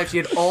season 5, she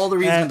had all the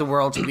reason in the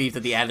world to believe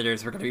that the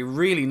editors were going to be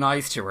really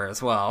nice to her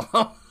as well.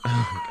 Oh,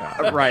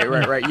 God.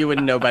 Right. You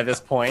wouldn't know by this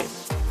point.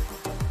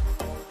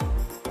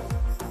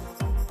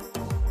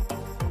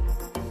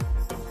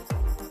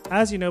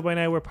 As you know by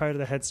now, we're part of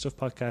the Head Stuff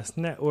Podcast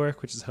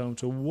Network, which is home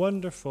to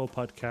wonderful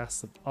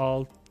podcasts of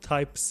all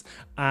types.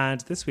 And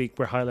this week,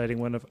 we're highlighting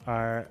one of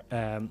our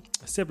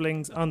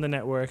siblings on the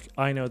network,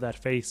 I Know That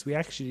Face. We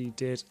actually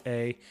did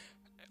a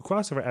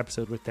crossover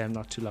episode with them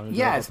not too long ago.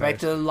 Yeah, it's about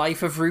the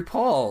life of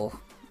RuPaul.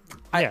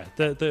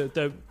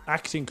 The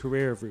acting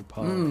career of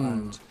RuPaul.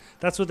 And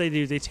that's what they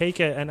do. They take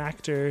an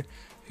actor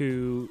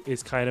who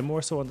is kind of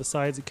more so on the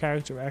sides, a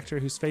character actor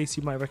whose face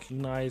you might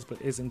recognize but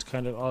isn't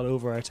kind of all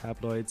over our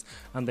tabloids,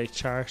 and they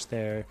chart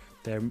their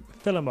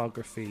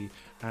filmography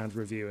and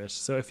review it.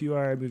 So if you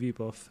are a movie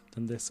buff,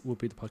 then this will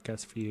be the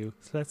podcast for you.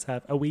 So let's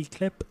have a wee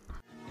clip.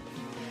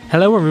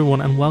 Hello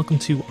everyone, and welcome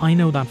to I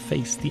Know That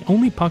Face, the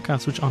only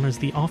podcast which honours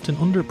the often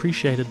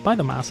underappreciated by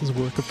the masses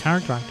work of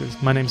character actors.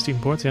 My name is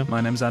Stephen Portia.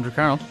 My name is Andrew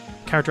Carroll.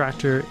 Character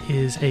actor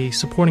is a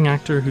supporting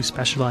actor who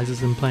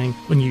specialises in playing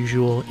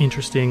unusual,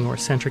 interesting or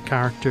eccentric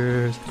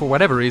characters. For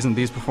whatever reason,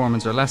 these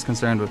performers are less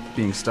concerned with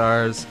being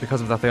stars.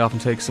 Because of that, they often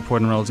take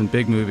supporting roles in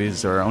big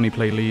movies or only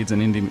play leads in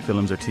indie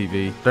films or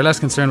TV. They're less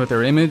concerned with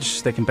their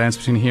image. They can bounce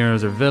between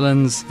heroes or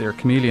villains. They're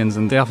chameleons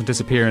and they often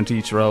disappear into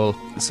each role.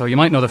 So you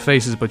might know the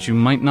faces, but you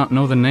might not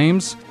know the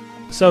names.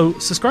 So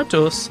subscribe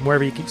to us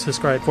wherever you can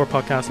subscribe for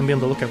podcasts and be on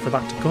the lookout for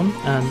that to come.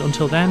 And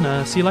until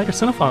then, see you later,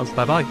 cinephiles.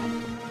 Bye-bye.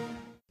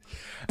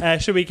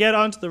 Should we get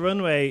onto the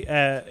runway?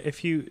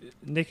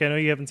 Nick, I know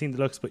you haven't seen the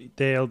looks, but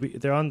they're on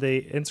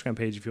the Instagram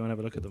page if you want to have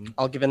a look at them.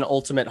 I'll give an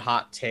ultimate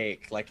hot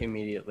take, like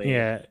immediately.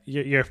 Yeah,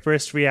 your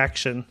first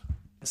reaction.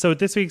 So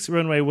this week's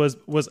runway was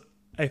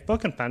a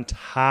fucking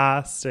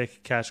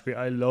fantastic category.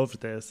 I loved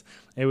this.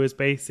 It was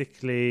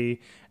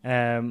basically,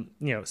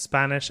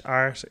 Spanish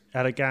art.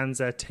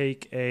 Eleganza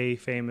take a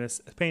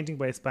famous painting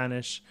by a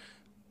Spanish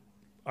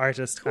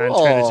artist and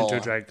turn it into a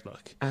drag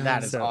look.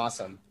 That is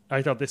awesome.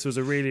 I thought this was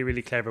a really,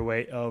 really clever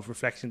way of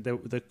reflecting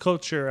the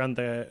culture and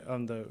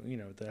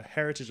the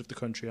heritage of the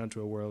country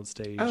onto a world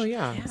stage. Oh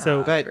yeah.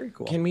 So, but very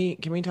cool. Can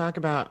we talk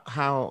about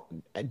how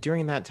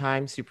during that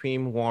time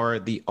Supreme wore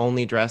the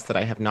only dress that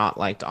I have not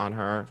liked on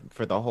her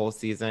for the whole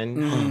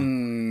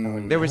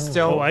season? There was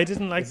I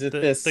didn't like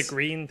the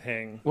green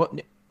thing. Well,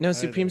 no,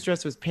 Supreme's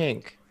dress was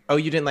pink. Oh,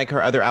 you didn't like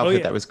her other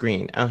outfit that was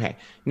green. Okay.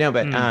 No,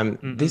 but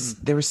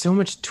there was so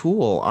much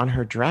tulle on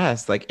her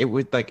dress. Like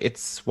it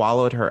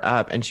swallowed her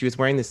up, and she was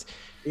wearing this.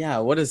 Yeah,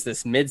 what is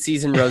this,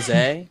 mid-season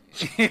rosé?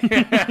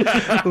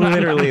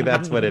 Literally,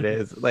 that's what it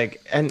is.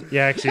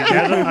 Actually,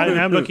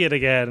 I'm looking at it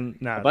again.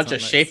 No, a bunch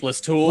of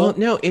shapeless tulle. Well,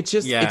 no, it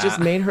just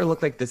made her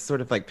look like this sort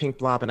of like pink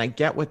blob, and I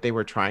get what they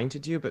were trying to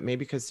do, but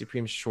maybe because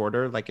Supreme's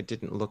shorter, like it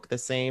didn't look the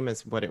same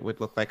as what it would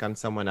look like on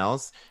someone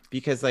else.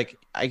 Because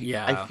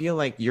I feel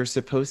like you're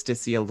supposed to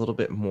see a little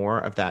bit more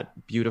of that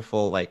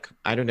beautiful, like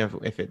I don't know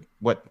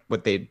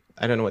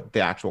I don't know what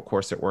the actual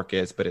corset work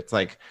is, but it's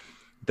like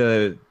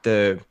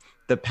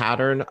the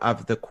pattern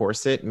of the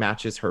corset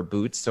matches her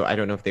boots, so I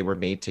don't know if they were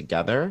made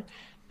together.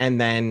 And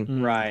then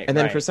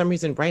for some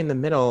reason, right in the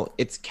middle,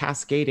 it's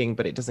cascading,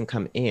 but it doesn't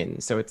come in.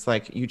 So it's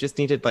like you just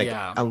needed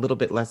a little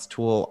bit less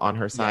tulle on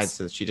her side,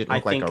 so that she didn't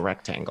look like a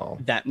rectangle.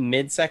 That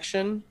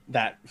midsection,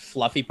 that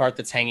fluffy part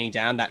that's hanging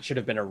down, that should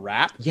have been a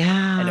wrap.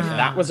 Yeah. And if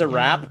that was a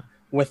wrap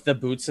with the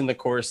boots and the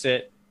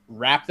corset,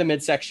 wrap the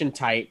midsection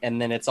tight,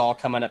 and then it's all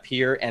coming up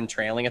here and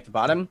trailing at the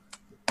bottom.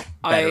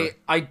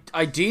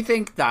 I do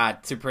think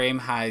that Supreme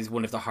has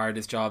one of the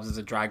hardest jobs as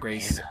a Drag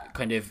Race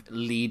kind of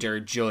leader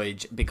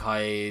judge,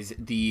 because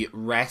the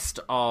rest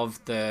of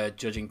the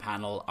judging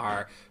panel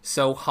are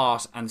so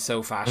hot and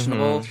so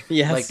fashionable.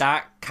 Yes. Like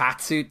that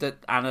catsuit that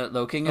Anna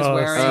Loking is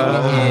wearing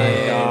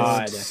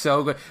is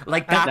so good.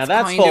 Like that's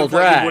kind of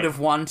what you would have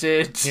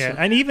wanted. Yeah,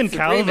 and even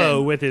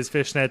Calvo with his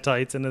fishnet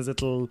tights and his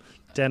little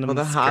denim skirt.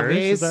 Well, the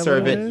Javies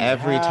serve it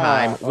every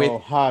time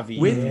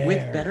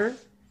with better.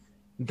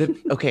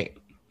 Okay.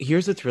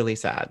 Here's what's really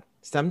sad.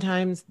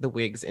 Sometimes the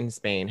wigs in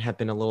Spain have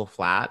been a little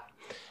flat.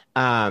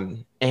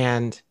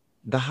 And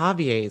the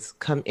Javiers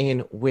come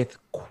in with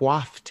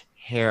coiffed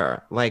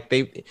hair. Like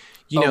they,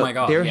 Oh my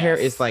God, their hair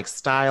yes. is like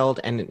styled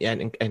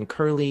and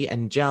curly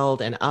and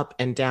gelled and up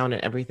and down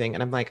and everything.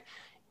 And I'm like,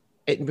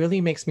 it really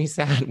makes me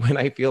sad when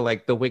I feel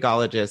like the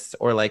wigologists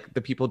or like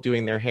the people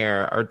doing their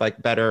hair are like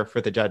better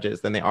for the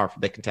judges than they are for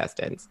the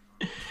contestants.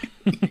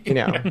 Do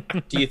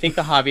you think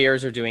the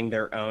Javiers are doing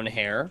their own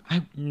hair?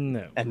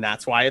 No. And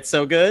that's why it's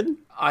so good?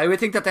 I would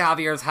think that the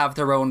Javiers have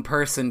their own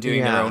person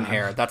doing their own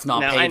hair. That's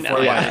not No, I paid know,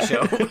 for yeah. by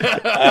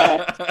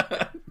the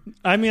show.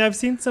 I mean, I've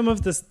seen some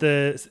of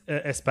the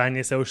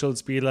Espana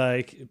socials be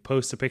like,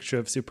 post a picture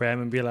of Supreme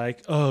and be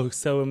like, oh,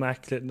 so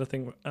immaculate,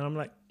 nothing. And I'm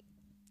like,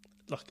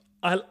 look,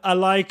 I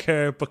like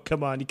her, but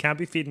come on, you can't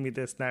be feeding me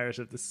this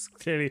narrative. This is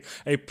clearly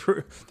a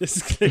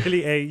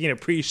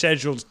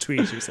pre-scheduled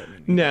tweet or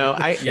something. No,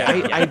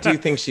 I do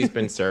think she's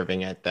been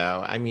serving it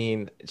though. I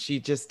mean,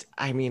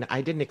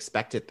 I didn't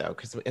expect it though,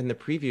 because in the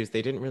previews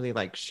they didn't really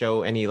like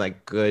show any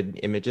like good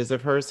images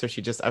of her. So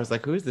I was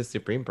like, who is this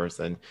Supreme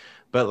person?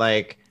 But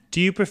like, do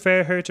you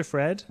prefer her to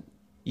Fred?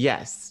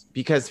 yes,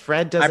 because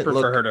Fred I doesn't prefer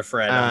look, her to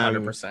Fred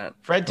 100%.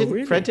 Fred didn't.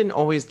 really? Fred didn't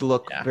always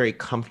look Yeah. very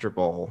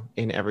comfortable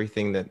in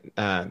everything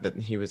that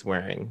he was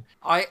wearing.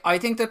 I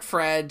think that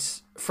Fred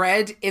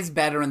is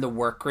better in the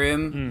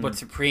workroom, but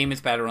Supreme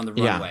is better on the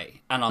Yeah.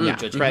 runway and on the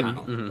judging Fred-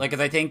 panel. Like, 'cause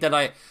I think that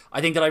I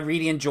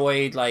really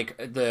enjoyed like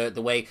the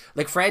way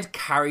like Fred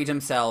carried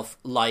himself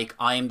like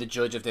I am the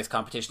judge of this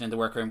competition in the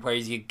workroom,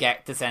 whereas you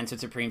get the sense with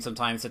Supreme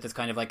sometimes that there's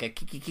kind of like a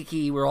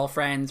kiki, we're all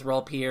friends, we're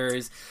all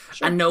peers,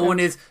 and no one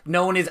is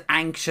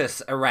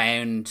anxious around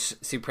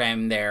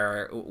Supreme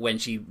there when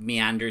she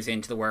meanders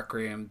into the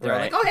workroom. They're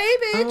Right. like, oh hey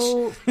bitch,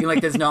 Oh. you know,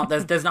 like there's not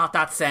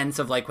that sense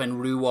of like when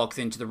Rue walks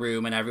into the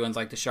room and everyone's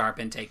like the sharp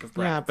intake of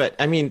breath. Yeah, but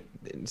I mean,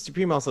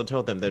 Supreme also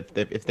told them that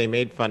if they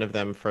made fun of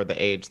them for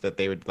the age, that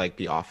they would like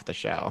be off the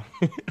show.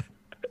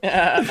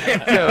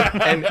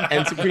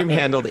 And Supreme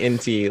handled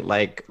Inti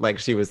like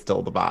she was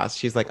still the boss.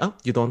 She's like, "Oh,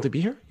 you don't want to be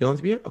here? You don't want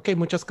to be here? Okay,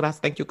 muchas gracias.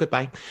 Thank you.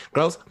 Goodbye,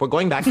 girls. We're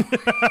going back."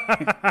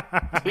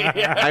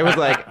 I was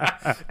like,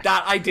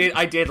 That I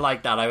did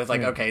like that. I was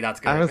like, okay, that's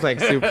good. I was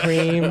like,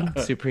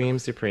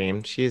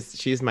 Supreme.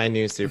 She's my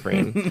new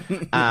Supreme.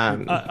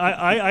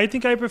 I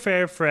think I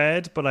prefer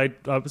Fred, but I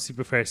obviously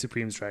prefer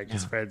Supreme's drag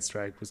because Fred's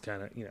drag was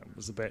kind of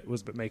was a bit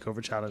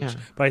makeover challenge. Yeah.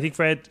 But I think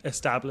Fred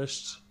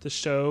established the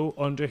show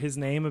under his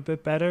name a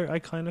bit better. I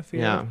kind of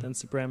feel than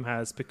Supreme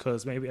has,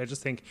 because maybe I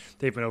just think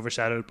they've been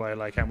overshadowed by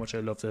like how much I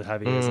love the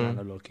Javiers and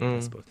Anna looking. I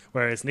suppose.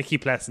 Whereas Nikki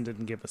Pleasant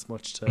didn't give us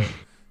much to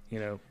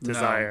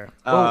desire.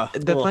 Well,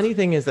 the funny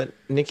thing is that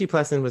Nikki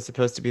Pleasant was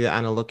supposed to be the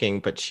Anna looking,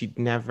 but she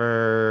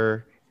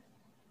never.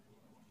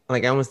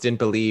 Like, I almost didn't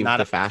believe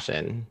the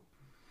fashion.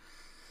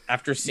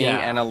 After seeing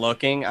Anna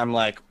looking, I'm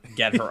like,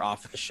 get her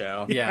off the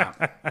show. yeah.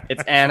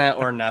 It's Anna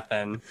or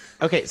nothing.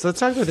 Okay, so let's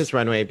talk about this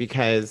runway,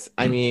 because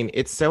I mean,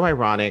 it's so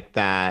ironic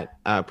that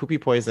Poopy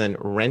Poison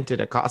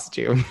rented a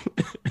costume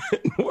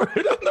and wore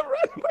it on the runway.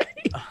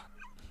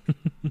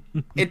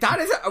 That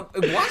is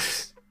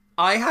what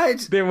I had.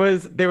 There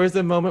was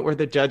a moment where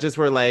the judges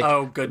were like,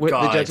 Oh, good the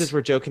God. judges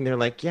were joking. They're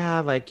like,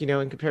 yeah, like,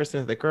 in comparison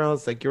to the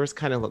girls, like yours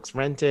kind of looks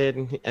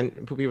rented,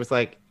 and Poopy was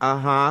like,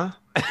 uh-huh.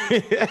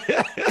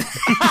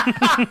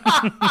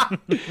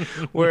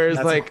 Whereas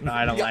like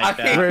I don't like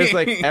that. Whereas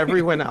like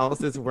everyone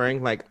else is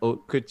wearing like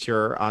haute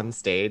couture on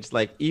stage.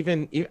 Like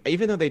even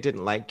though they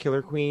didn't like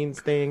Killer Queen's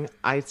thing,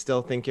 I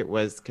still think it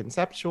was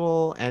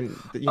conceptual and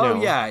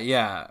Oh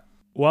yeah.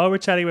 While we're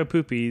chatting about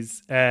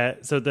poopies,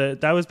 so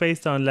that was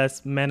based on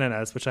Les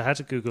Meninas, which I had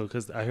to Google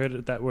because I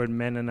heard that word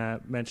menina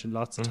mentioned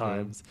lots of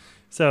times.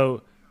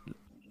 So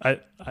I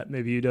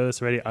maybe you know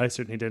this already. I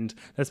certainly didn't.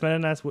 Les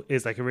Meninas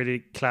is like a really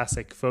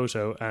classic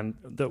photo, and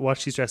what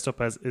she's dressed up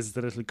as is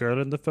the little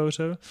girl in the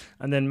photo.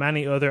 And then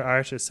many other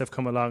artists have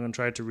come along and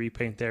tried to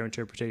repaint their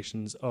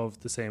interpretations of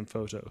the same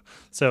photo.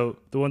 So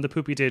the one that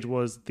Poopy did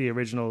was the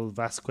original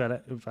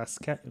Vasquez,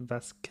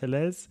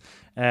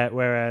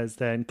 whereas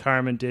then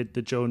Carmen did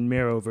the Joan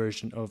Miro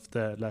version of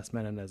the Les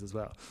Meninas as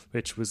well,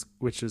 which was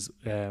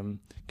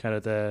kind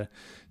of the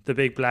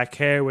big black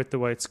hair with the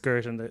white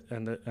skirt and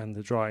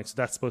the drawing. So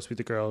that's supposed to be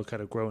the girl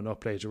kind of growing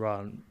up later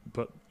on,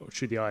 but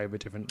through the eye of a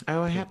different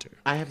painter.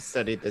 I have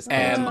studied this.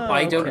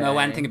 I don't know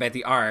anything about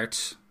the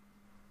art,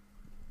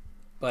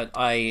 but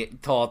I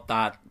thought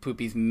that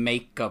Poopy's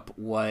makeup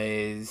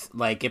was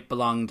like it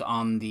belonged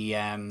on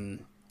that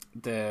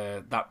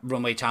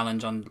runway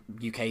challenge on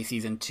UK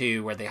season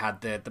 2 where they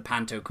had the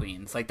Panto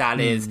Queens. Like that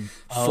is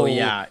full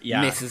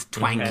Mrs.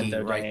 Twanky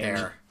Panto right Dames.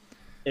 there.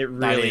 It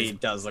really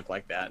does look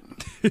like that.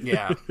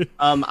 Yeah.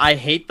 I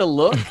hate the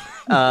look.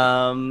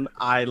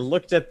 I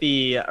looked at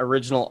the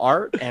original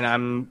art and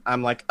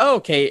I'm like, oh,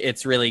 okay,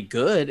 it's really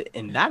good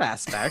in that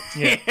aspect.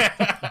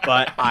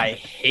 But I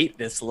hate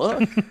this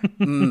look.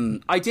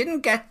 I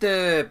didn't get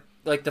the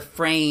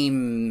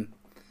frame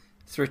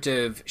sort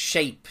of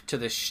shape to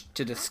the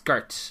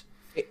skirt.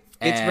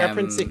 It's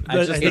referencing.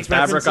 It's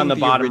fabric on the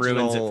bottom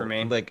ruins it for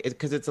me. Like,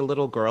 because it's a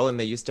little girl, and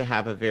they used to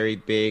have a very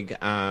big.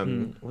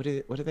 What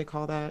do they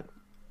call that?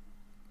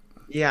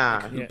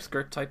 Yeah, Hoop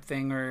skirt type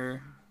thing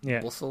or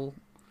bustle.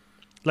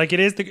 Like it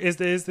is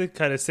the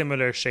kind of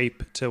similar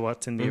shape to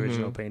what's in the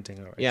original painting.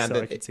 All right. Yeah,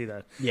 so I can see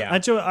that. Yeah.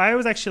 And Joe, I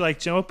was actually like,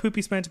 Joe,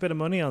 Poopy spent a bit of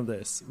money on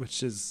this,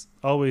 which is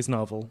always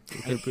novel.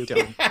 It's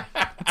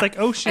like,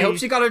 oh, I hope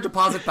she got her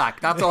deposit back.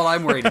 That's all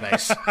I'm worried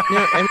about.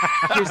 No, and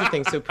here's the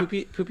thing. So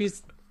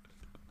Poopy's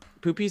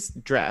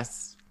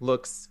dress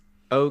looks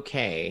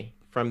okay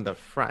from the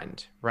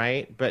front,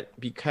 right? But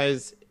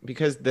because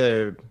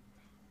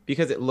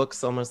it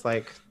looks almost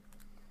like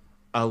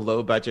a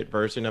low budget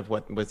version of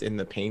what was in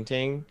the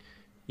painting,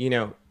 you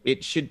know,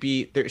 there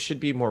should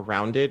be more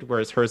rounded,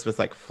 whereas hers was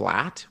like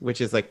flat, which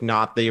is like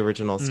not the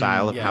original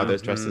style of how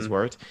those dresses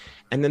worked.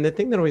 And then the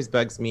thing that always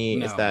bugs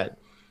me is that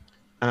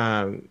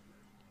I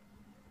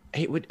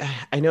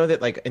know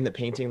that like in the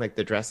painting, like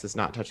the dress is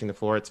not touching the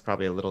floor. It's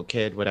probably a little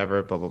kid,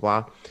 whatever, blah, blah,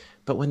 blah.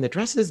 But when the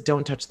dresses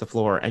don't touch the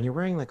floor and you're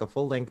wearing like a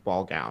full length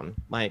ball gown,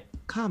 like,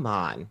 come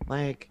on,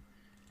 like,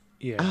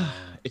 it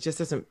just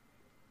doesn't,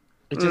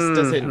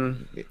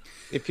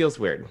 it feels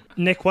weird.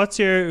 Nick, what's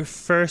your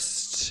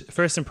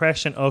first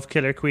impression of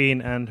Killer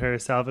Queen and her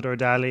Salvador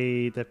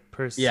Dali, the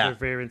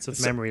perseverance of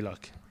memory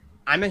look?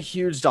 I'm a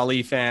huge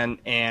Dali fan,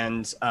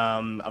 and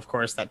of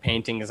course that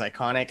painting is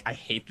iconic. I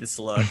hate this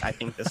look. I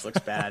think this looks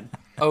bad.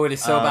 Oh, it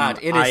is so bad.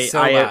 It is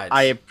so bad.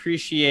 I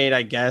appreciate,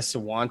 I guess,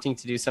 wanting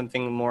to do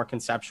something more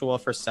conceptual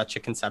for such a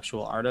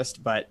conceptual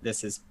artist, but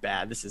this is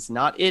bad. This is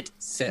not it,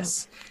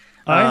 sis.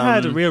 I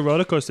had a real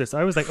roller coaster.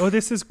 I was like, oh,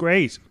 this is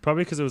great.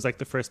 Probably because it was like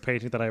the first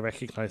painting that I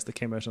recognized that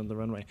came out on the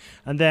runway.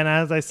 And then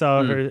as I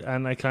saw her,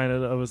 and I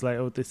was like,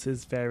 oh, this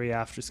is very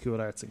after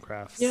school arts and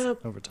crafts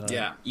over time.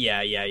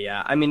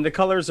 Yeah. I mean, the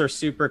colors are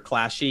super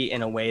clashy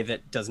in a way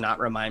that does not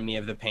remind me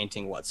of the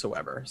painting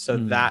whatsoever. So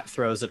that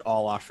throws it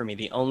all off for me.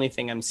 The only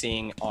thing I'm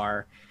seeing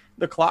are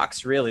the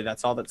clocks, really.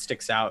 That's all that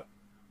sticks out,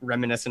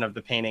 reminiscent of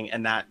the painting,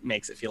 and that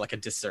makes it feel like a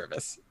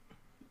disservice.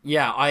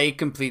 Yeah, I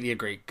completely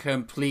agree.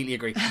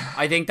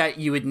 I think that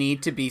you would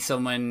need to be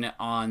someone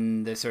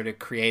on the sort of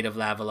creative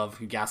level of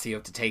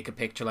Hugasio to take a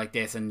picture like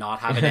this and not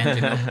have it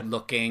ending up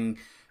looking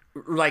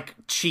like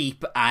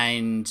cheap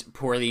and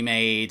poorly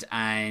made.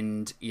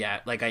 And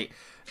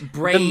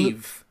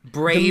brave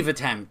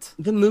attempt.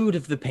 The mood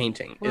of the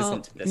painting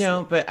isn't this.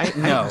 No, but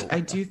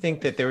I do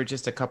think that there were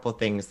just a couple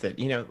things that,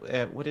 you know,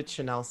 what did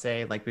Chanel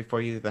say? Like,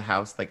 before you leave the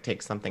house, like,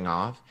 take something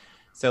off.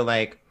 So,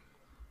 like,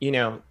 you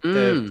know,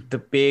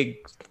 the big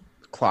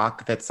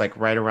clock that's like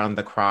right around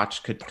the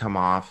crotch could come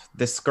off.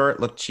 The skirt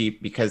looked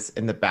cheap because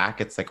in the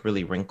back it's like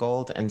really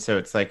wrinkled, and so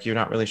it's like you're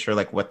not really sure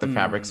like what the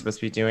fabric's supposed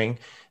to be doing.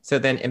 So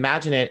then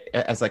imagine it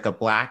as like a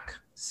black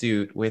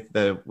suit with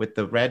the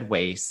red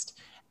waist,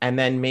 and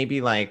then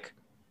maybe like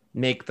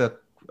make the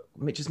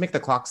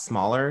clock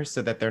smaller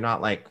so that they're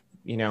not like,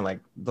 you know,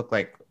 like look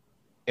like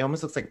it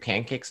almost looks like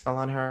pancakes fell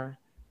on her.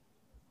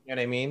 You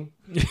know what I mean?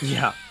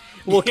 Yeah.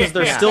 Well, because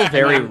they're still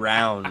very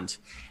round.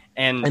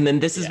 And then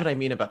this is what I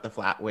mean about the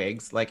flat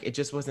wigs. Like, it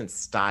just wasn't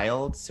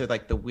styled. So,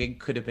 like, the wig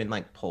could have been,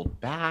 like,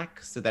 pulled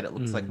back so that it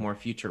looks, like, more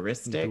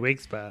futuristic. The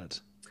wig's bad.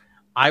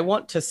 I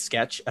want to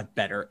sketch a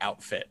better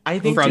outfit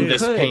from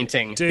this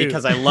painting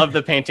because I love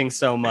the painting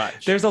so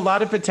much. There's a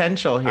lot of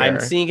potential here. I'm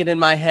seeing it in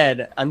my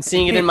head. It's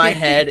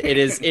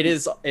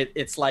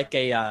like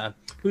a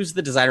who's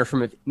the designer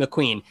from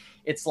McQueen?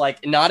 It's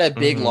like not a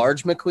big,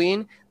 large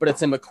McQueen, but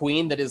it's a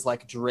McQueen that is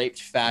like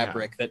draped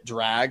fabric that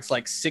drags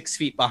like 6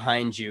 feet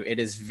behind you. It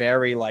is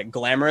very like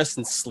glamorous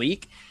and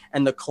sleek.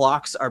 And the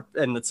clocks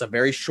and it's a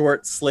very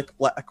short, slick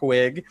black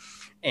wig.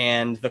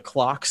 And the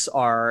clocks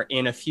are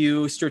in a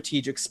few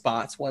strategic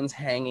spots. One's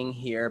hanging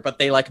here, but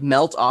they like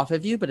melt off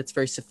of you, but it's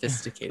very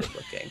sophisticated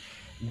looking.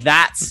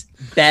 That's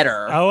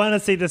better. I want to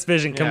see this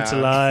vision come to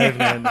life.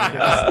 Man.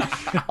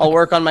 I'll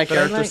work on my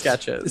character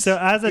sketches. So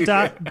as a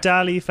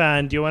Dali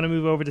fan, do you want to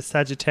move over to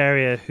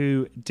Sagittaria,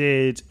 who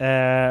did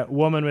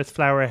Woman with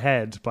Flower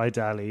Head by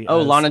Dali?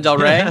 Oh, Lana Del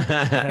Rey?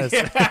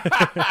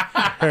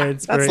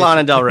 That's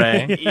Lana Del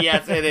Rey.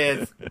 Yes, it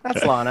is.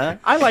 That's Lana.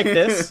 I like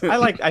this.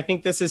 I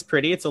think this is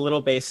pretty. It's a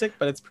little basic,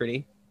 but it's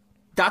pretty.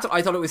 That's what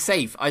I thought. It was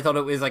safe. I thought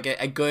it was like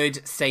a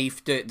good,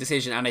 safe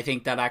decision, and I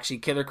think that actually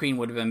Killer Queen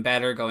would have been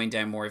better going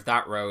down more of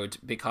that road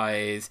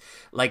because,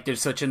 like,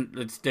 there's such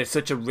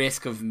a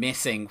risk of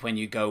missing when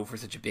you go for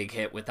such a big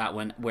hit with that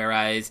one.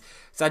 Whereas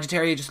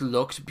Sagittaria just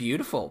looked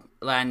beautiful,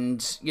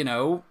 and you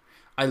know,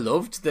 I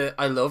loved the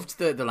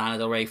Lana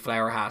Del Rey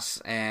flower hat,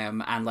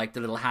 and like the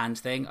little hand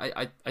thing.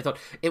 I thought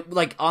it,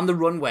 like, on the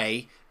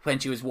runway when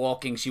she was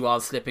walking, she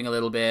was slipping a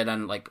little bit,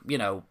 and like, you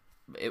know,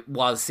 it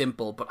was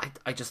simple, but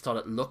I just thought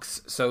it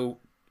looks so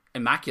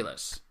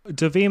immaculate.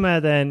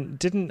 Dovima then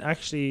didn't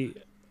actually,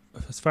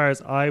 as far as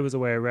I was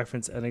aware,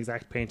 reference an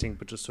exact painting,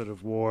 but just sort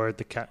of wore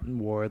the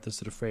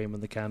sort of frame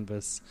on the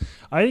canvas.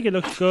 I think it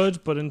looked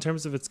good, but in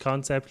terms of its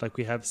concept, like,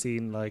 we have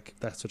seen like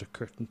that sort of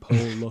curtain pole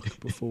look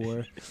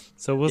before,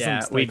 so it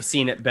wasn't. We've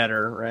seen it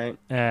better, right?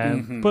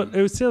 But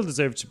it would still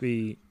deserve to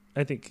be,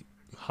 I think,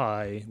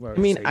 high. I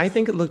mean, I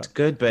think it looked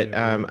good, but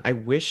I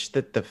wish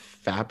that the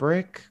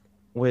fabric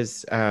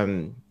was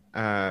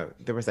there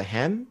was a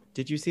hem.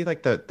 Did you see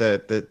like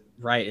the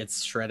right?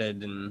 It's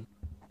shredded and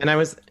I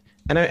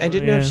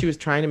didn't know if she was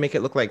trying to make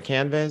it look like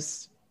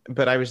canvas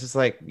but I was just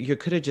like, you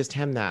could have just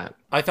hemmed that.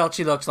 I felt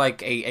she looked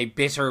like a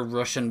bitter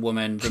Russian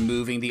woman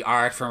removing the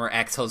art from her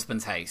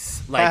ex-husband's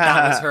house. Like,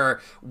 that was her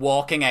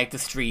walking out the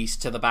street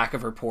to the back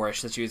of her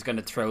Porsche that she was going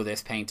to throw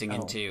this painting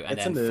into and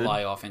then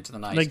fly off into the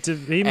night. Like,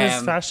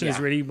 Davima's fashion is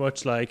really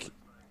much like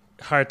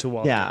hard to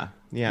walk in.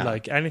 Yeah.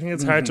 Like, anything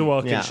that's hard to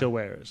walk in, she'll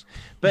wear it.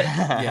 But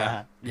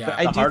yeah. But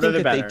I do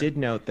think that they did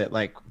note that,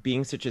 like,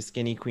 being such a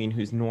skinny queen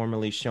who's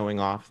normally showing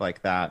off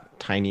like that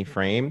tiny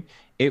frame,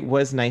 it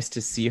was nice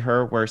to see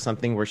her wear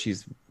something where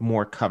she's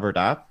more covered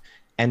up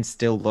and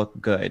still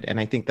look good. And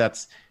I think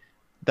that's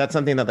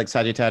something that like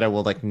Sagittaria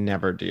will like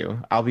never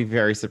do. I'll be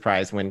very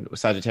surprised when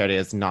Sagittaria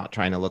is not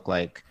trying to look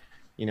like,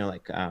 you know,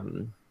 like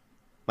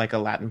a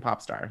Latin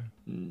pop star.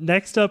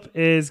 Next up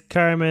is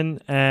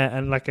Carmen,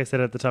 and like I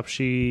said at the top,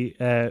 she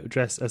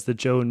dressed as the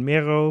Joan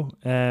Miro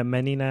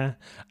Menina,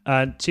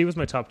 and she was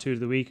my top 2 of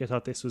the week. I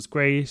thought this was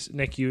great.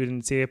 Nick, you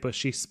didn't see it, but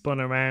she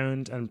spun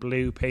around and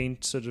blue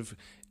paint sort of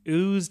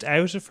oozed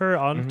out of her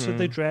onto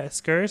the dress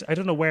skirt. I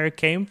don't know where it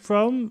came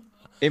from.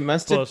 It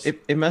must have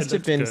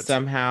been good.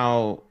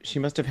 Somehow she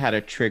must have had a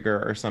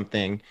trigger or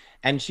something.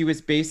 And she was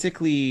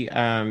basically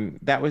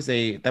that was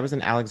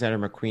an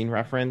Alexander McQueen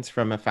reference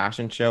from a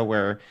fashion show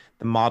where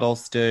the model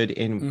stood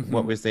in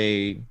what was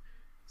a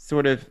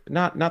sort of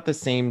not the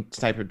same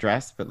type of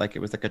dress, but like it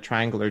was like a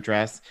triangular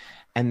dress.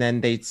 And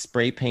then they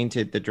spray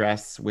painted the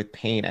dress with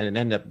paint, and it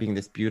ended up being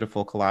this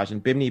beautiful collage.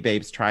 And Bimini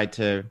Babes tried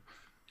to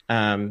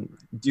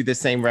do the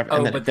same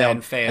and then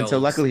it failed. And so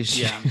luckily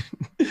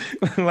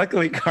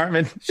luckily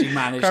Carmen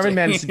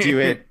managed to do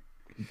it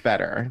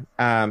better,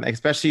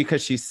 especially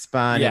because she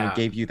spun and it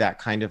gave you that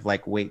kind of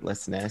like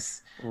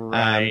weightlessness.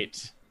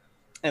 Right.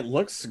 It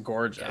looks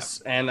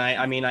gorgeous. And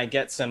I mean, I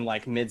get some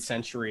like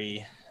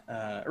mid-century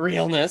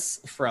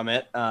realness from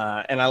it,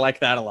 and I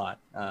like that a lot.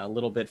 A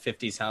little bit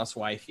 50s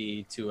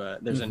housewifey to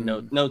there's a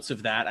notes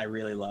of that I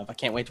really love. I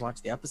can't wait to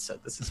watch the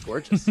episode. This is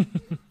gorgeous.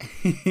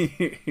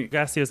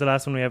 Gassi was the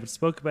last one we ever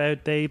spoke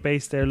about. They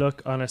based their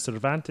look on a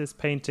Cervantes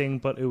painting,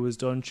 but it was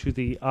done through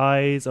the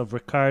eyes of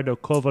Ricardo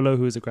Covolo,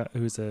 who's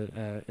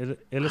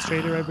a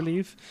illustrator, I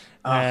believe.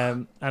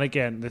 And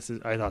again,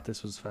 I thought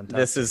this was fantastic.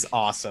 This is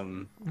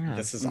awesome. Yeah.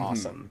 This is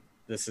awesome.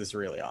 This is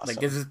really awesome. Like,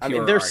 this is pure I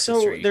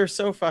mean, they're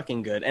so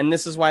fucking good, and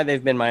this is why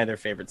they've been my other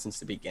favorite since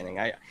the beginning.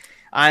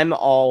 I'm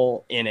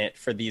all in it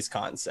for these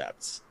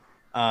concepts.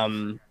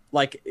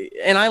 Like,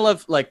 and I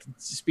love, like,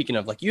 speaking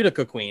of like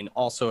Utica Queen,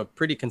 also a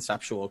pretty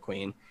conceptual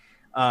queen.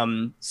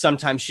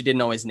 Sometimes she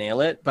didn't always nail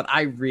it, but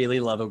I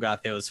really love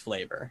Ugatheo's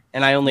flavor,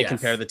 and I only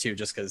compare the two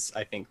just because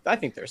I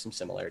think there's some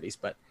similarities,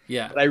 but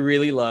I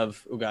really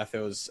love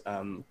Ugatheo's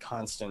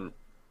constant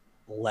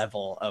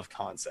level of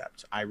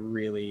concept.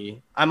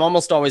 I'm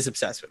almost always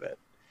obsessed with it.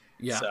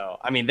 Yeah. So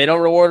I mean, they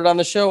don't reward it on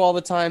the show all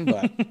the time,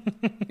 but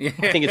I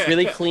think it's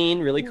really clean,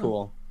 really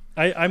cool.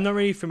 I'm not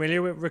really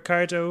familiar with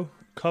Ricardo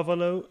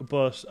Covolo,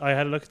 but I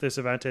had a look at the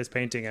Cervantes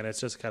painting, and it's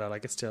just kind of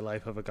like a still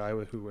life of a guy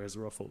who wears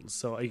ruffles.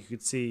 So you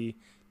could see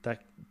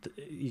that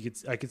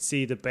I could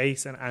see the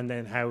base and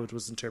then how it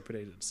was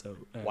interpreted. So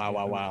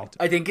wow.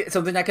 I think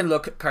something that can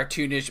look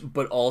cartoonish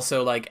but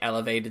also like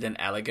elevated and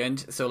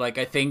elegant. So like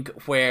I think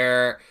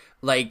where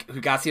like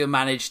Hugasio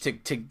managed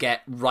to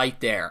get right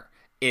there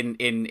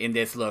in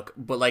this look,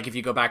 but like if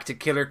you go back to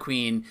Killer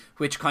Queen,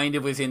 which kind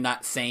of was in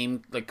that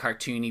same like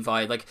cartoony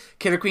vibe, like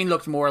Killer Queen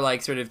looked more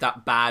like sort of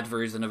that bad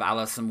version of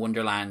Alice in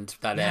Wonderland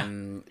that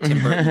Tim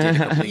Burton did a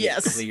couple of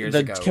years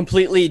ago.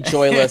 Completely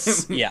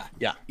joyless. yeah.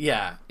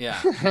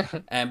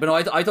 But no,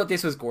 I thought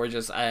this was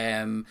gorgeous.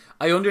 I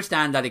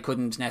understand that it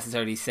couldn't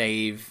necessarily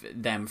save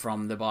them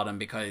from the bottom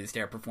because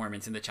their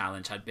performance in the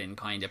challenge had been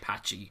kind of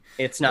patchy.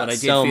 It's not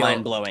so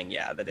mind blowing,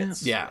 that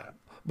it's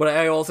But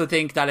I also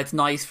think that it's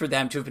nice for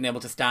them to have been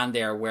able to stand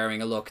there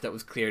wearing a look that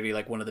was clearly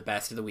like one of the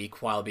best of the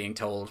week while being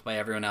told by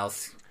everyone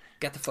else,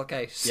 get the fuck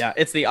out. Yeah,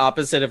 it's the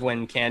opposite of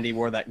when Candy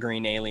wore that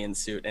green alien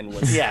suit and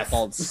was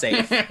called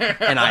safe.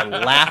 And I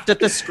laughed at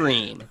the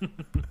screen.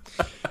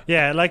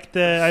 Yeah, like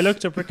I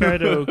looked up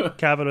Ricardo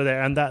Cavolo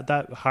there, and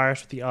that heart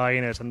with the eye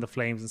in it and the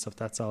flames and stuff,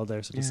 that's all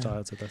their sort of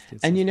style. So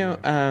that's and you know,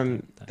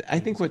 I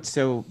think what's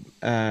so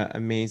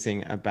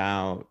amazing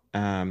about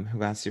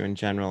Hugasio in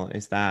general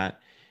is that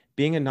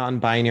being a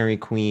non-binary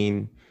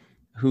queen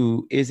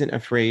who isn't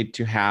afraid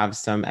to have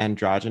some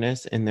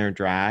androgynous in their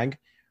drag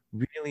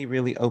really,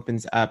 really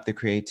opens up the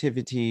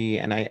creativity.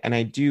 And I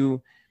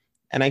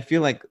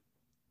feel like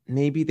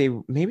maybe they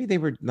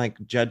were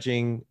like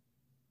judging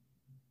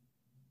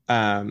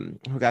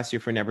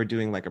Hugasio for never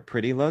doing like a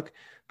pretty look.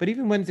 But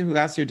even when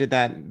Hugasio did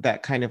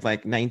that kind of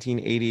like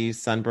 1980s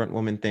sunburnt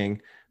woman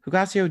thing,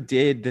 Hugasio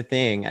did the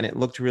thing and it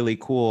looked really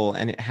cool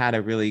and it had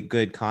a really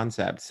good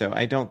concept. So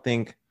I don't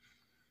think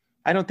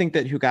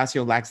that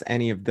Hugasio lacks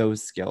any of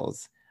those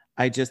skills.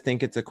 I just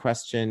think it's a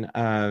question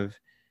of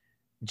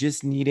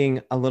just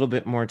needing a little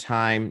bit more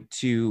time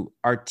to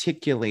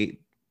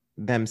articulate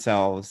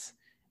themselves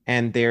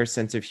and their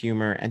sense of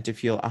humor and to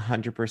feel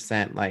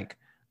 100% like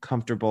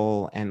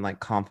comfortable and like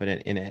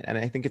confident in it. And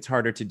I think it's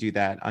harder to do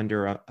that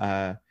under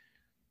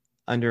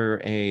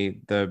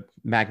the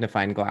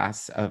magnifying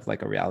glass of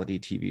like a reality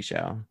TV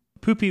show.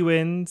 Poopy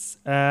wins,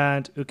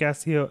 and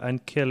Ugasio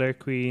and Killer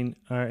Queen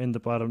are in the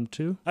bottom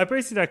two. I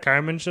personally thought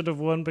Carmen should have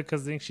won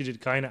because I think she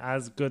did kind of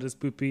as good as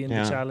Poopy in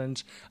the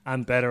challenge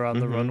and better on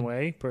the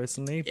runway,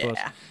 personally.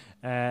 Yeah.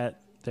 But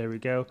there we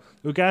go.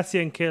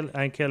 Ugasio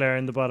and Killer are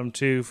in the bottom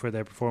two for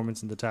their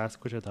performance in the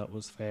task, which I thought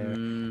was fair.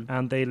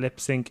 And they lip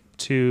sync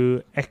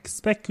to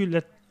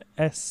Espectacular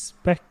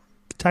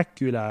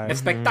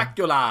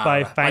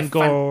by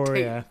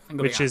Fangoria,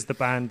 which is the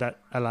band that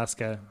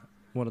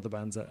one of the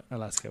bands that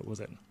Alaska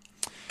was in.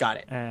 Got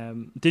it.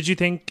 Did you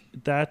think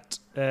that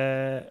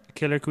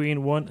Killer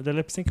Queen won the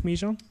lip sync,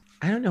 Mijon?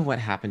 I don't know what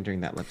happened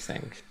during that lip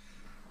sync.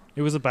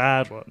 It was a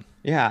bad one.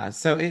 Yeah,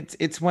 so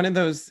it's one of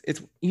those.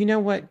 It's, you know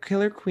what,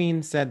 Killer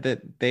Queen said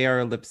that they are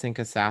a lip sync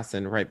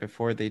assassin right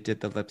before they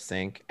did the lip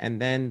sync, and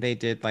then they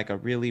did like a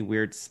really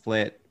weird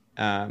split.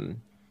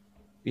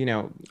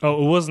 Oh, it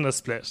wasn't a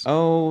split.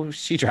 Oh,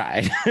 she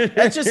tried.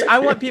 That's just, I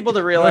want people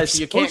to realize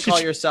you can't call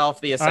yourself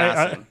the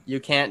assassin. You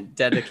can't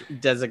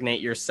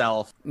designate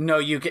yourself. No,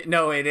 you can.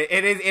 No, it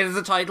is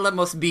a title that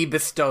must be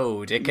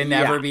bestowed. It can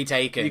never be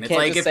taken. You it's can't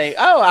like just say,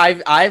 "Oh,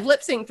 I've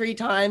lip synced 3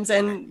 times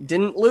and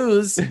didn't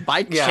lose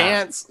by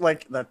chance."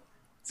 Like that.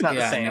 It's not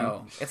the same.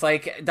 No. It's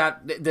like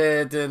that.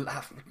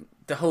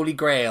 The Holy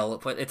Grail,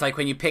 but it's like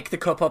when you pick the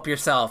cup up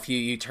yourself,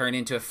 you turn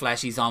into a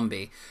fleshy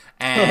zombie.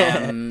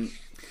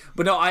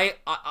 But no, I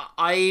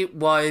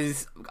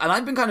was, and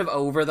I've been kind of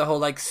over the whole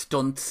like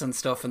stunts and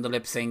stuff and the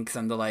lip syncs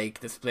and the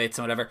splits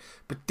and whatever.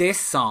 But this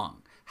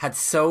song had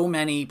so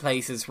many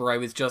places where I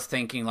was just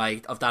thinking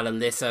like of that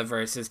Alyssa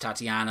versus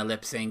Tatiana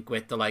lip sync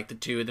with the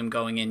two of them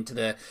going into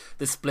the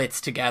splits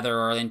together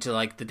or into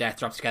like the death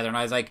drops together. And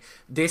I was like,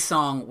 this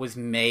song was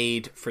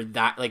made for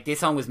that. Like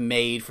this song was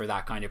made for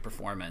that kind of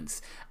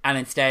performance. And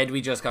instead we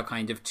just got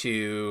kind of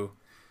too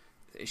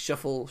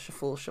shuffle.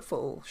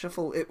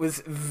 It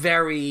was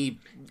very,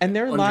 and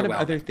there are a lot of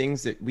other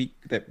things that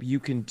you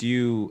can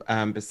do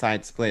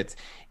besides splits.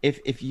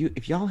 If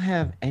y'all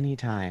have any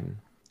time,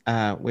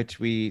 which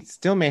we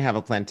still may have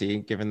aplenty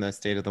given the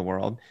state of the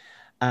world,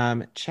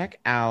 check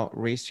out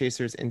Race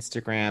Chasers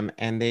Instagram,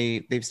 and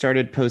they've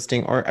started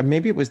posting, or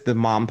maybe it was the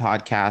Mom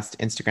Podcast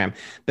Instagram,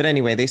 but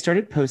anyway, they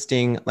started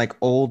posting like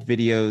old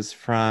videos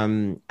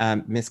from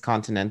Miss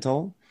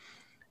Continental.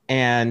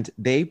 And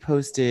they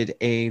posted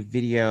a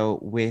video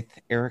with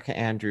Erica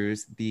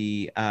Andrews,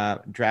 the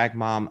drag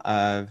mom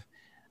of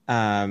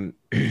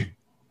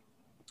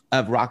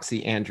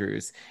Roxy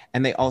Andrews.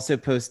 And they also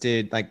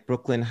posted like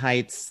Brooklyn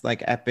Heights,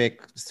 like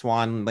epic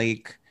Swan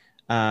Lake.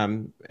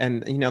 And,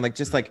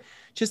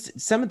 just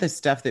some of the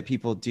stuff that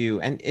people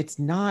do. And it's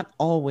not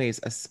always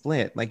a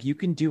split. Like you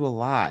can do a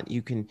lot.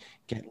 You can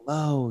get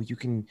low. You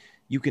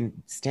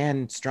can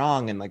stand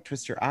strong and like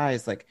twist your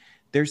eyes. Like,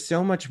 there's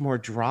so much more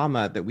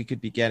drama that we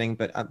could be getting,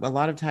 but a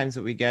lot of times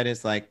what we get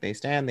is like they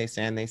stand, they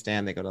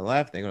go to the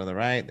left, they go to the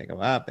right, they go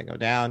up, they go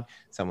down,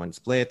 someone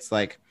splits.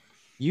 Like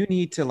you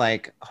need to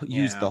like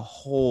use the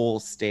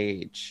whole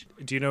stage.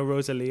 Do you know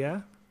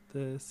Rosalia,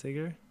 the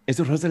singer? Is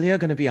Rosalia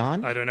going to be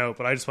on? I don't know,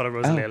 but I just want a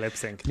Rosalia lip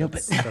sync. No,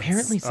 but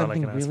apparently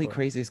something really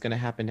crazy is going to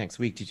happen next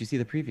week. Did you see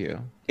the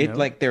preview?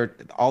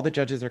 All the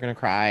judges are going to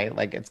cry.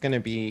 Like it's going to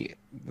be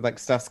like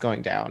stuff's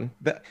going down.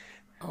 But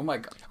oh my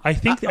god! I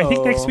think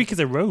next week is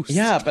a roast.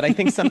 Yeah, but I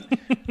think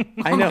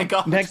I know. My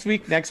god. Next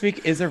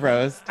week is a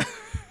roast.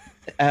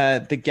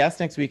 The guest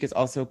next week is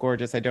also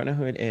gorgeous. I don't know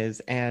who it is,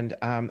 and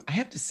I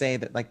have to say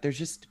that like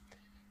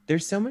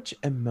there's so much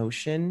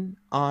emotion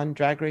on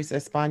Drag Race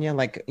Espana.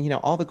 Like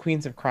all the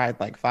queens have cried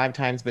like 5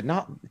 times, but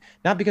not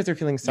because they're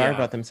feeling sorry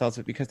about themselves,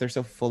 but because they're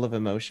so full of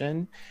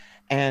emotion,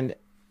 and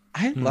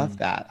I love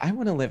that. I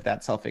want to live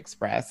that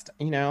self-expressed.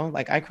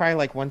 Like I cry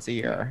like once a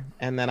year,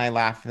 and then I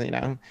laugh.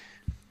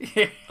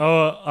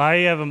 Oh, I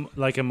have a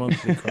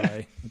monthly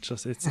cry. It's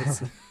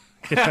it's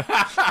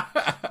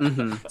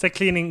like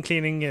cleaning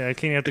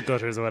out the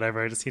gutters or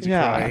whatever. I just need to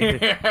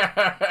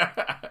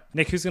cry.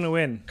 Nick, who's gonna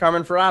win?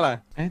 Carmen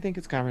Farala. I think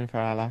it's Carmen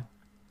Farala.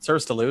 It's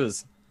hers to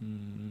lose.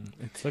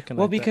 It's looking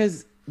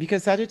because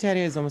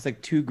Sagittaria is almost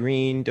like too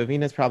green.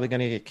 Dovina's probably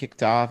gonna get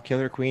kicked off.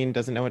 Killer Queen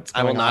doesn't know what's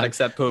going on. I will not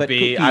accept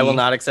Poopy. I will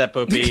not accept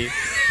Poopy.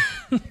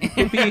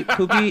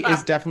 Poopy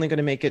is definitely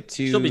gonna make it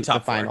to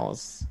the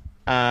finals.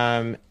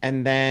 And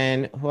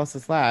then who else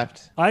is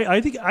left?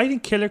 I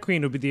think Killer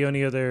Queen would be the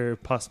only other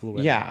possible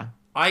winner. Yeah.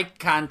 I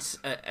can't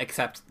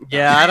accept that.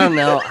 Yeah, I don't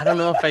know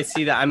if I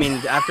see that. I mean,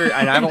 I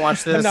haven't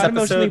watched this I'm not episode,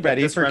 emotionally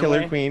ready for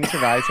Killer Queen to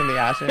rise from the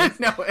ashes.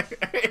 No,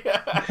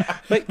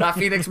 but that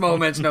Phoenix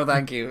moment, no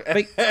thank you.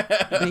 But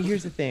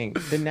here's the thing.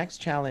 The next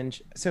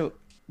challenge, so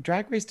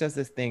Drag Race does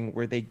this thing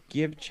where they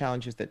give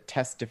challenges that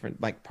test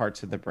different like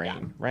parts of the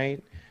brain,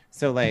 right?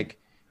 So like,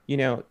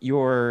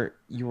 your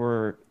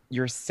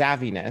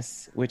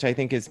savviness, which I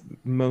think is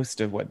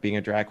most of what being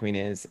a drag queen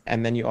is,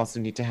 and then you also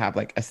need to have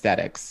like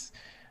aesthetics.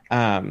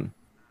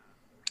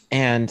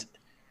 And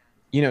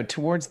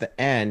towards the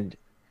end,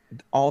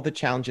 all the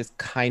challenges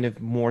kind of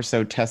more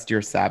so test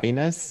your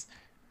savviness.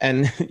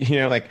 And,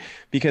 like,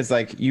 because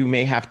like you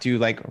may have to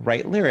like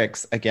write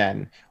lyrics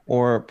again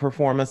or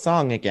perform a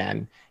song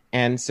again.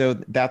 And so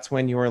that's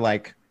when you're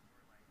like,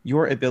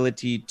 your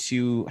ability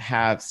to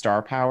have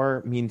star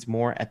power means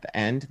more at the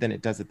end than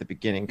it does at the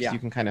beginning, because you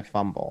can kind of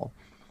fumble.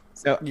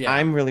 So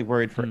I'm really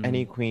worried for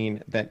any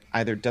queen that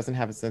either doesn't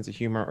have a sense of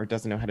humor or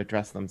doesn't know how to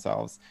dress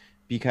themselves,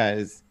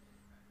 because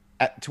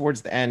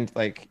towards the end,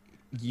 like,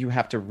 you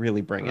have to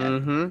really bring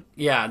it.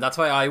 Yeah, that's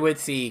why I would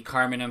see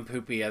Carmen and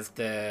Poopy as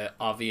the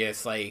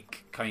obvious,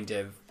 like, kind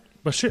of.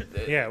 But surely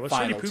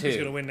Poopy's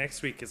going to win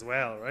next week as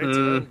well, right?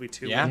 So that'll be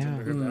 2 wins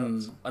under her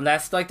belt.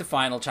 Unless, like, the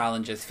final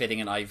challenge is fitting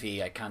an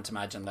IV, I can't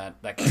imagine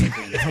that kind of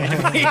queen is going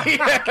to be.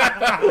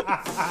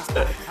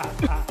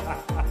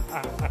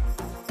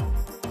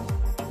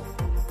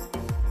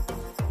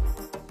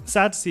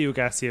 Sad to see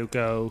Ugasio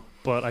go,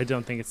 but I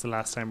don't think it's the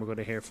last time we're going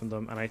to hear from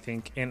them. And I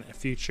think in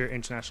future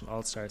international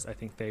All-Stars, I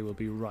think they will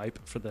be ripe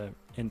for the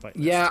invite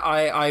list. Yeah,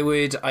 I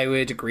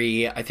would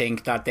agree. I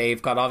think that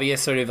they've got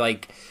obvious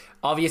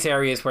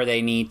areas where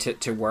they need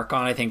to work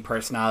on. I think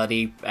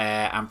personality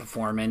and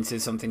performance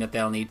is something that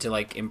they'll need to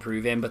like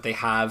improve in, but they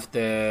have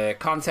the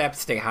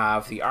concepts, they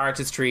have the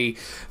artistry.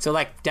 So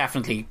like,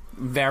 definitely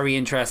very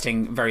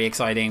interesting, very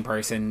exciting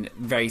person.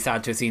 Very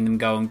sad to have seen them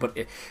going, but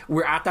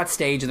we're at that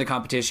stage in the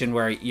competition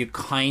where you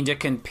kind of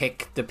can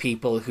pick the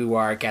people who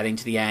are getting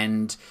to the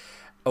end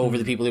over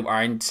the people who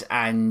aren't.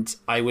 And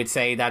I would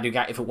say that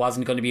if it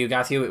wasn't going to be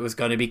Ugasio, it was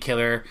going to be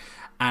Killer.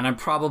 And I'm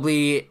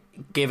probably,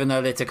 given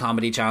that it's a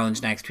comedy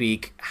challenge next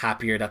week,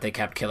 happier that they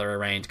kept Killer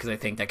around, because I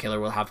think that Killer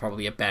will have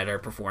probably a better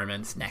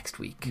performance next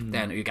week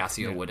than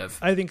Ugasio would have.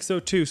 I think so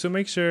too. So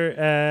make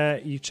sure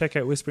you check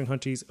out Whispering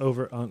Huntys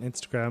over on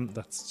Instagram.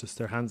 That's just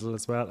their handle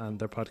as well, and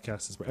their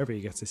podcast is wherever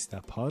you get to see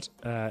that pod.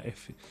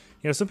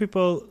 If some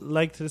people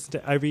like to listen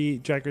to every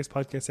Drag Race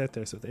podcast out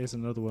there, so there's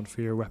another one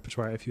for your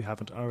repertoire if you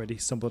haven't already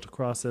stumbled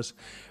across it.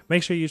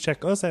 Make sure you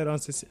check us out on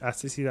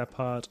CC That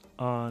Pod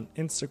on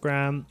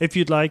Instagram. If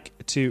you'd like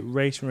to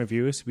rate and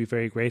review us, we'd be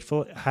very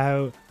grateful.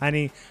 How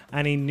any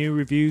new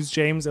reviews,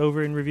 James,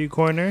 over in Review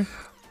Corner?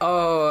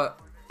 Oh,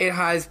 it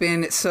has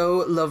been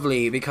so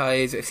lovely,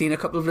 because I've seen a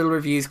couple of little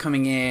reviews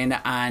coming in,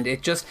 and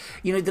it just,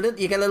 you get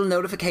a little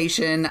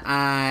notification,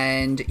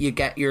 and you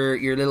get your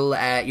little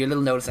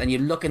notice, and you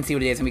look and see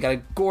what it is. And we got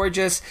a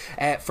gorgeous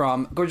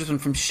one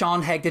from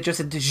Sean Hegg that just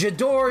said,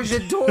 "J'adore,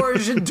 j'adore,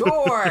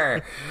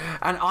 j'adore,"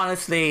 and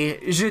honestly,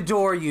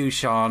 j'adore you,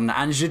 Sean,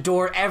 and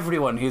j'adore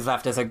everyone who's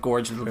left us a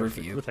gorgeous little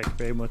review. Well, thank you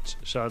very much,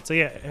 Sean. So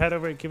yeah, head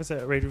over and give us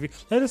a rate review.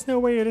 Let us know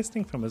where you're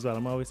listening from as well.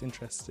 I'm always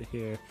interested to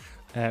hear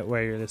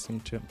where you're listening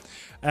to.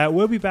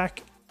 We'll be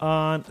back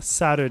on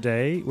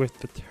Saturday with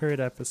the 3rd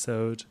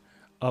episode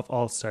of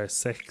All Star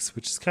 6,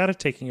 which is kind of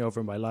taking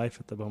over my life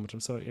at the moment. I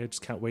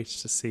just can't wait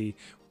to see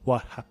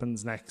what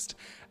happens next.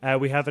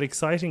 We have an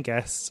exciting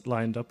guest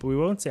lined up, but we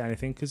won't say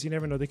anything because you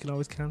never know, they can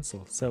always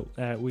cancel. So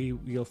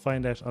you'll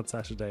find out on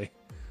Saturday.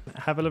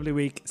 Have a lovely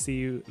week. See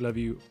you. Love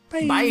you.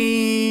 Bye.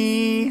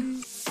 Bye.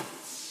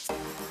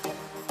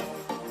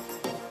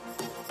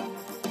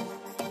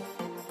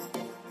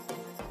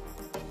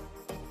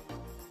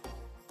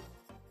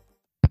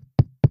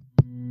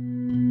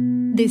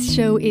 This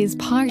show is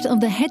part of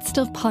the Head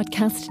Stuff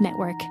Podcast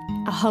Network,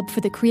 a hub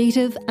for the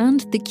creative and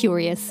the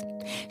curious.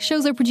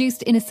 Shows are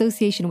produced in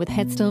association with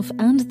Head Stuff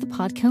and the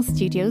Podcast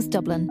Studios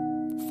Dublin.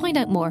 Find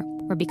out more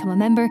or become a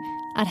member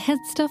at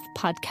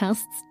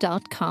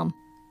headstuffpodcasts.com.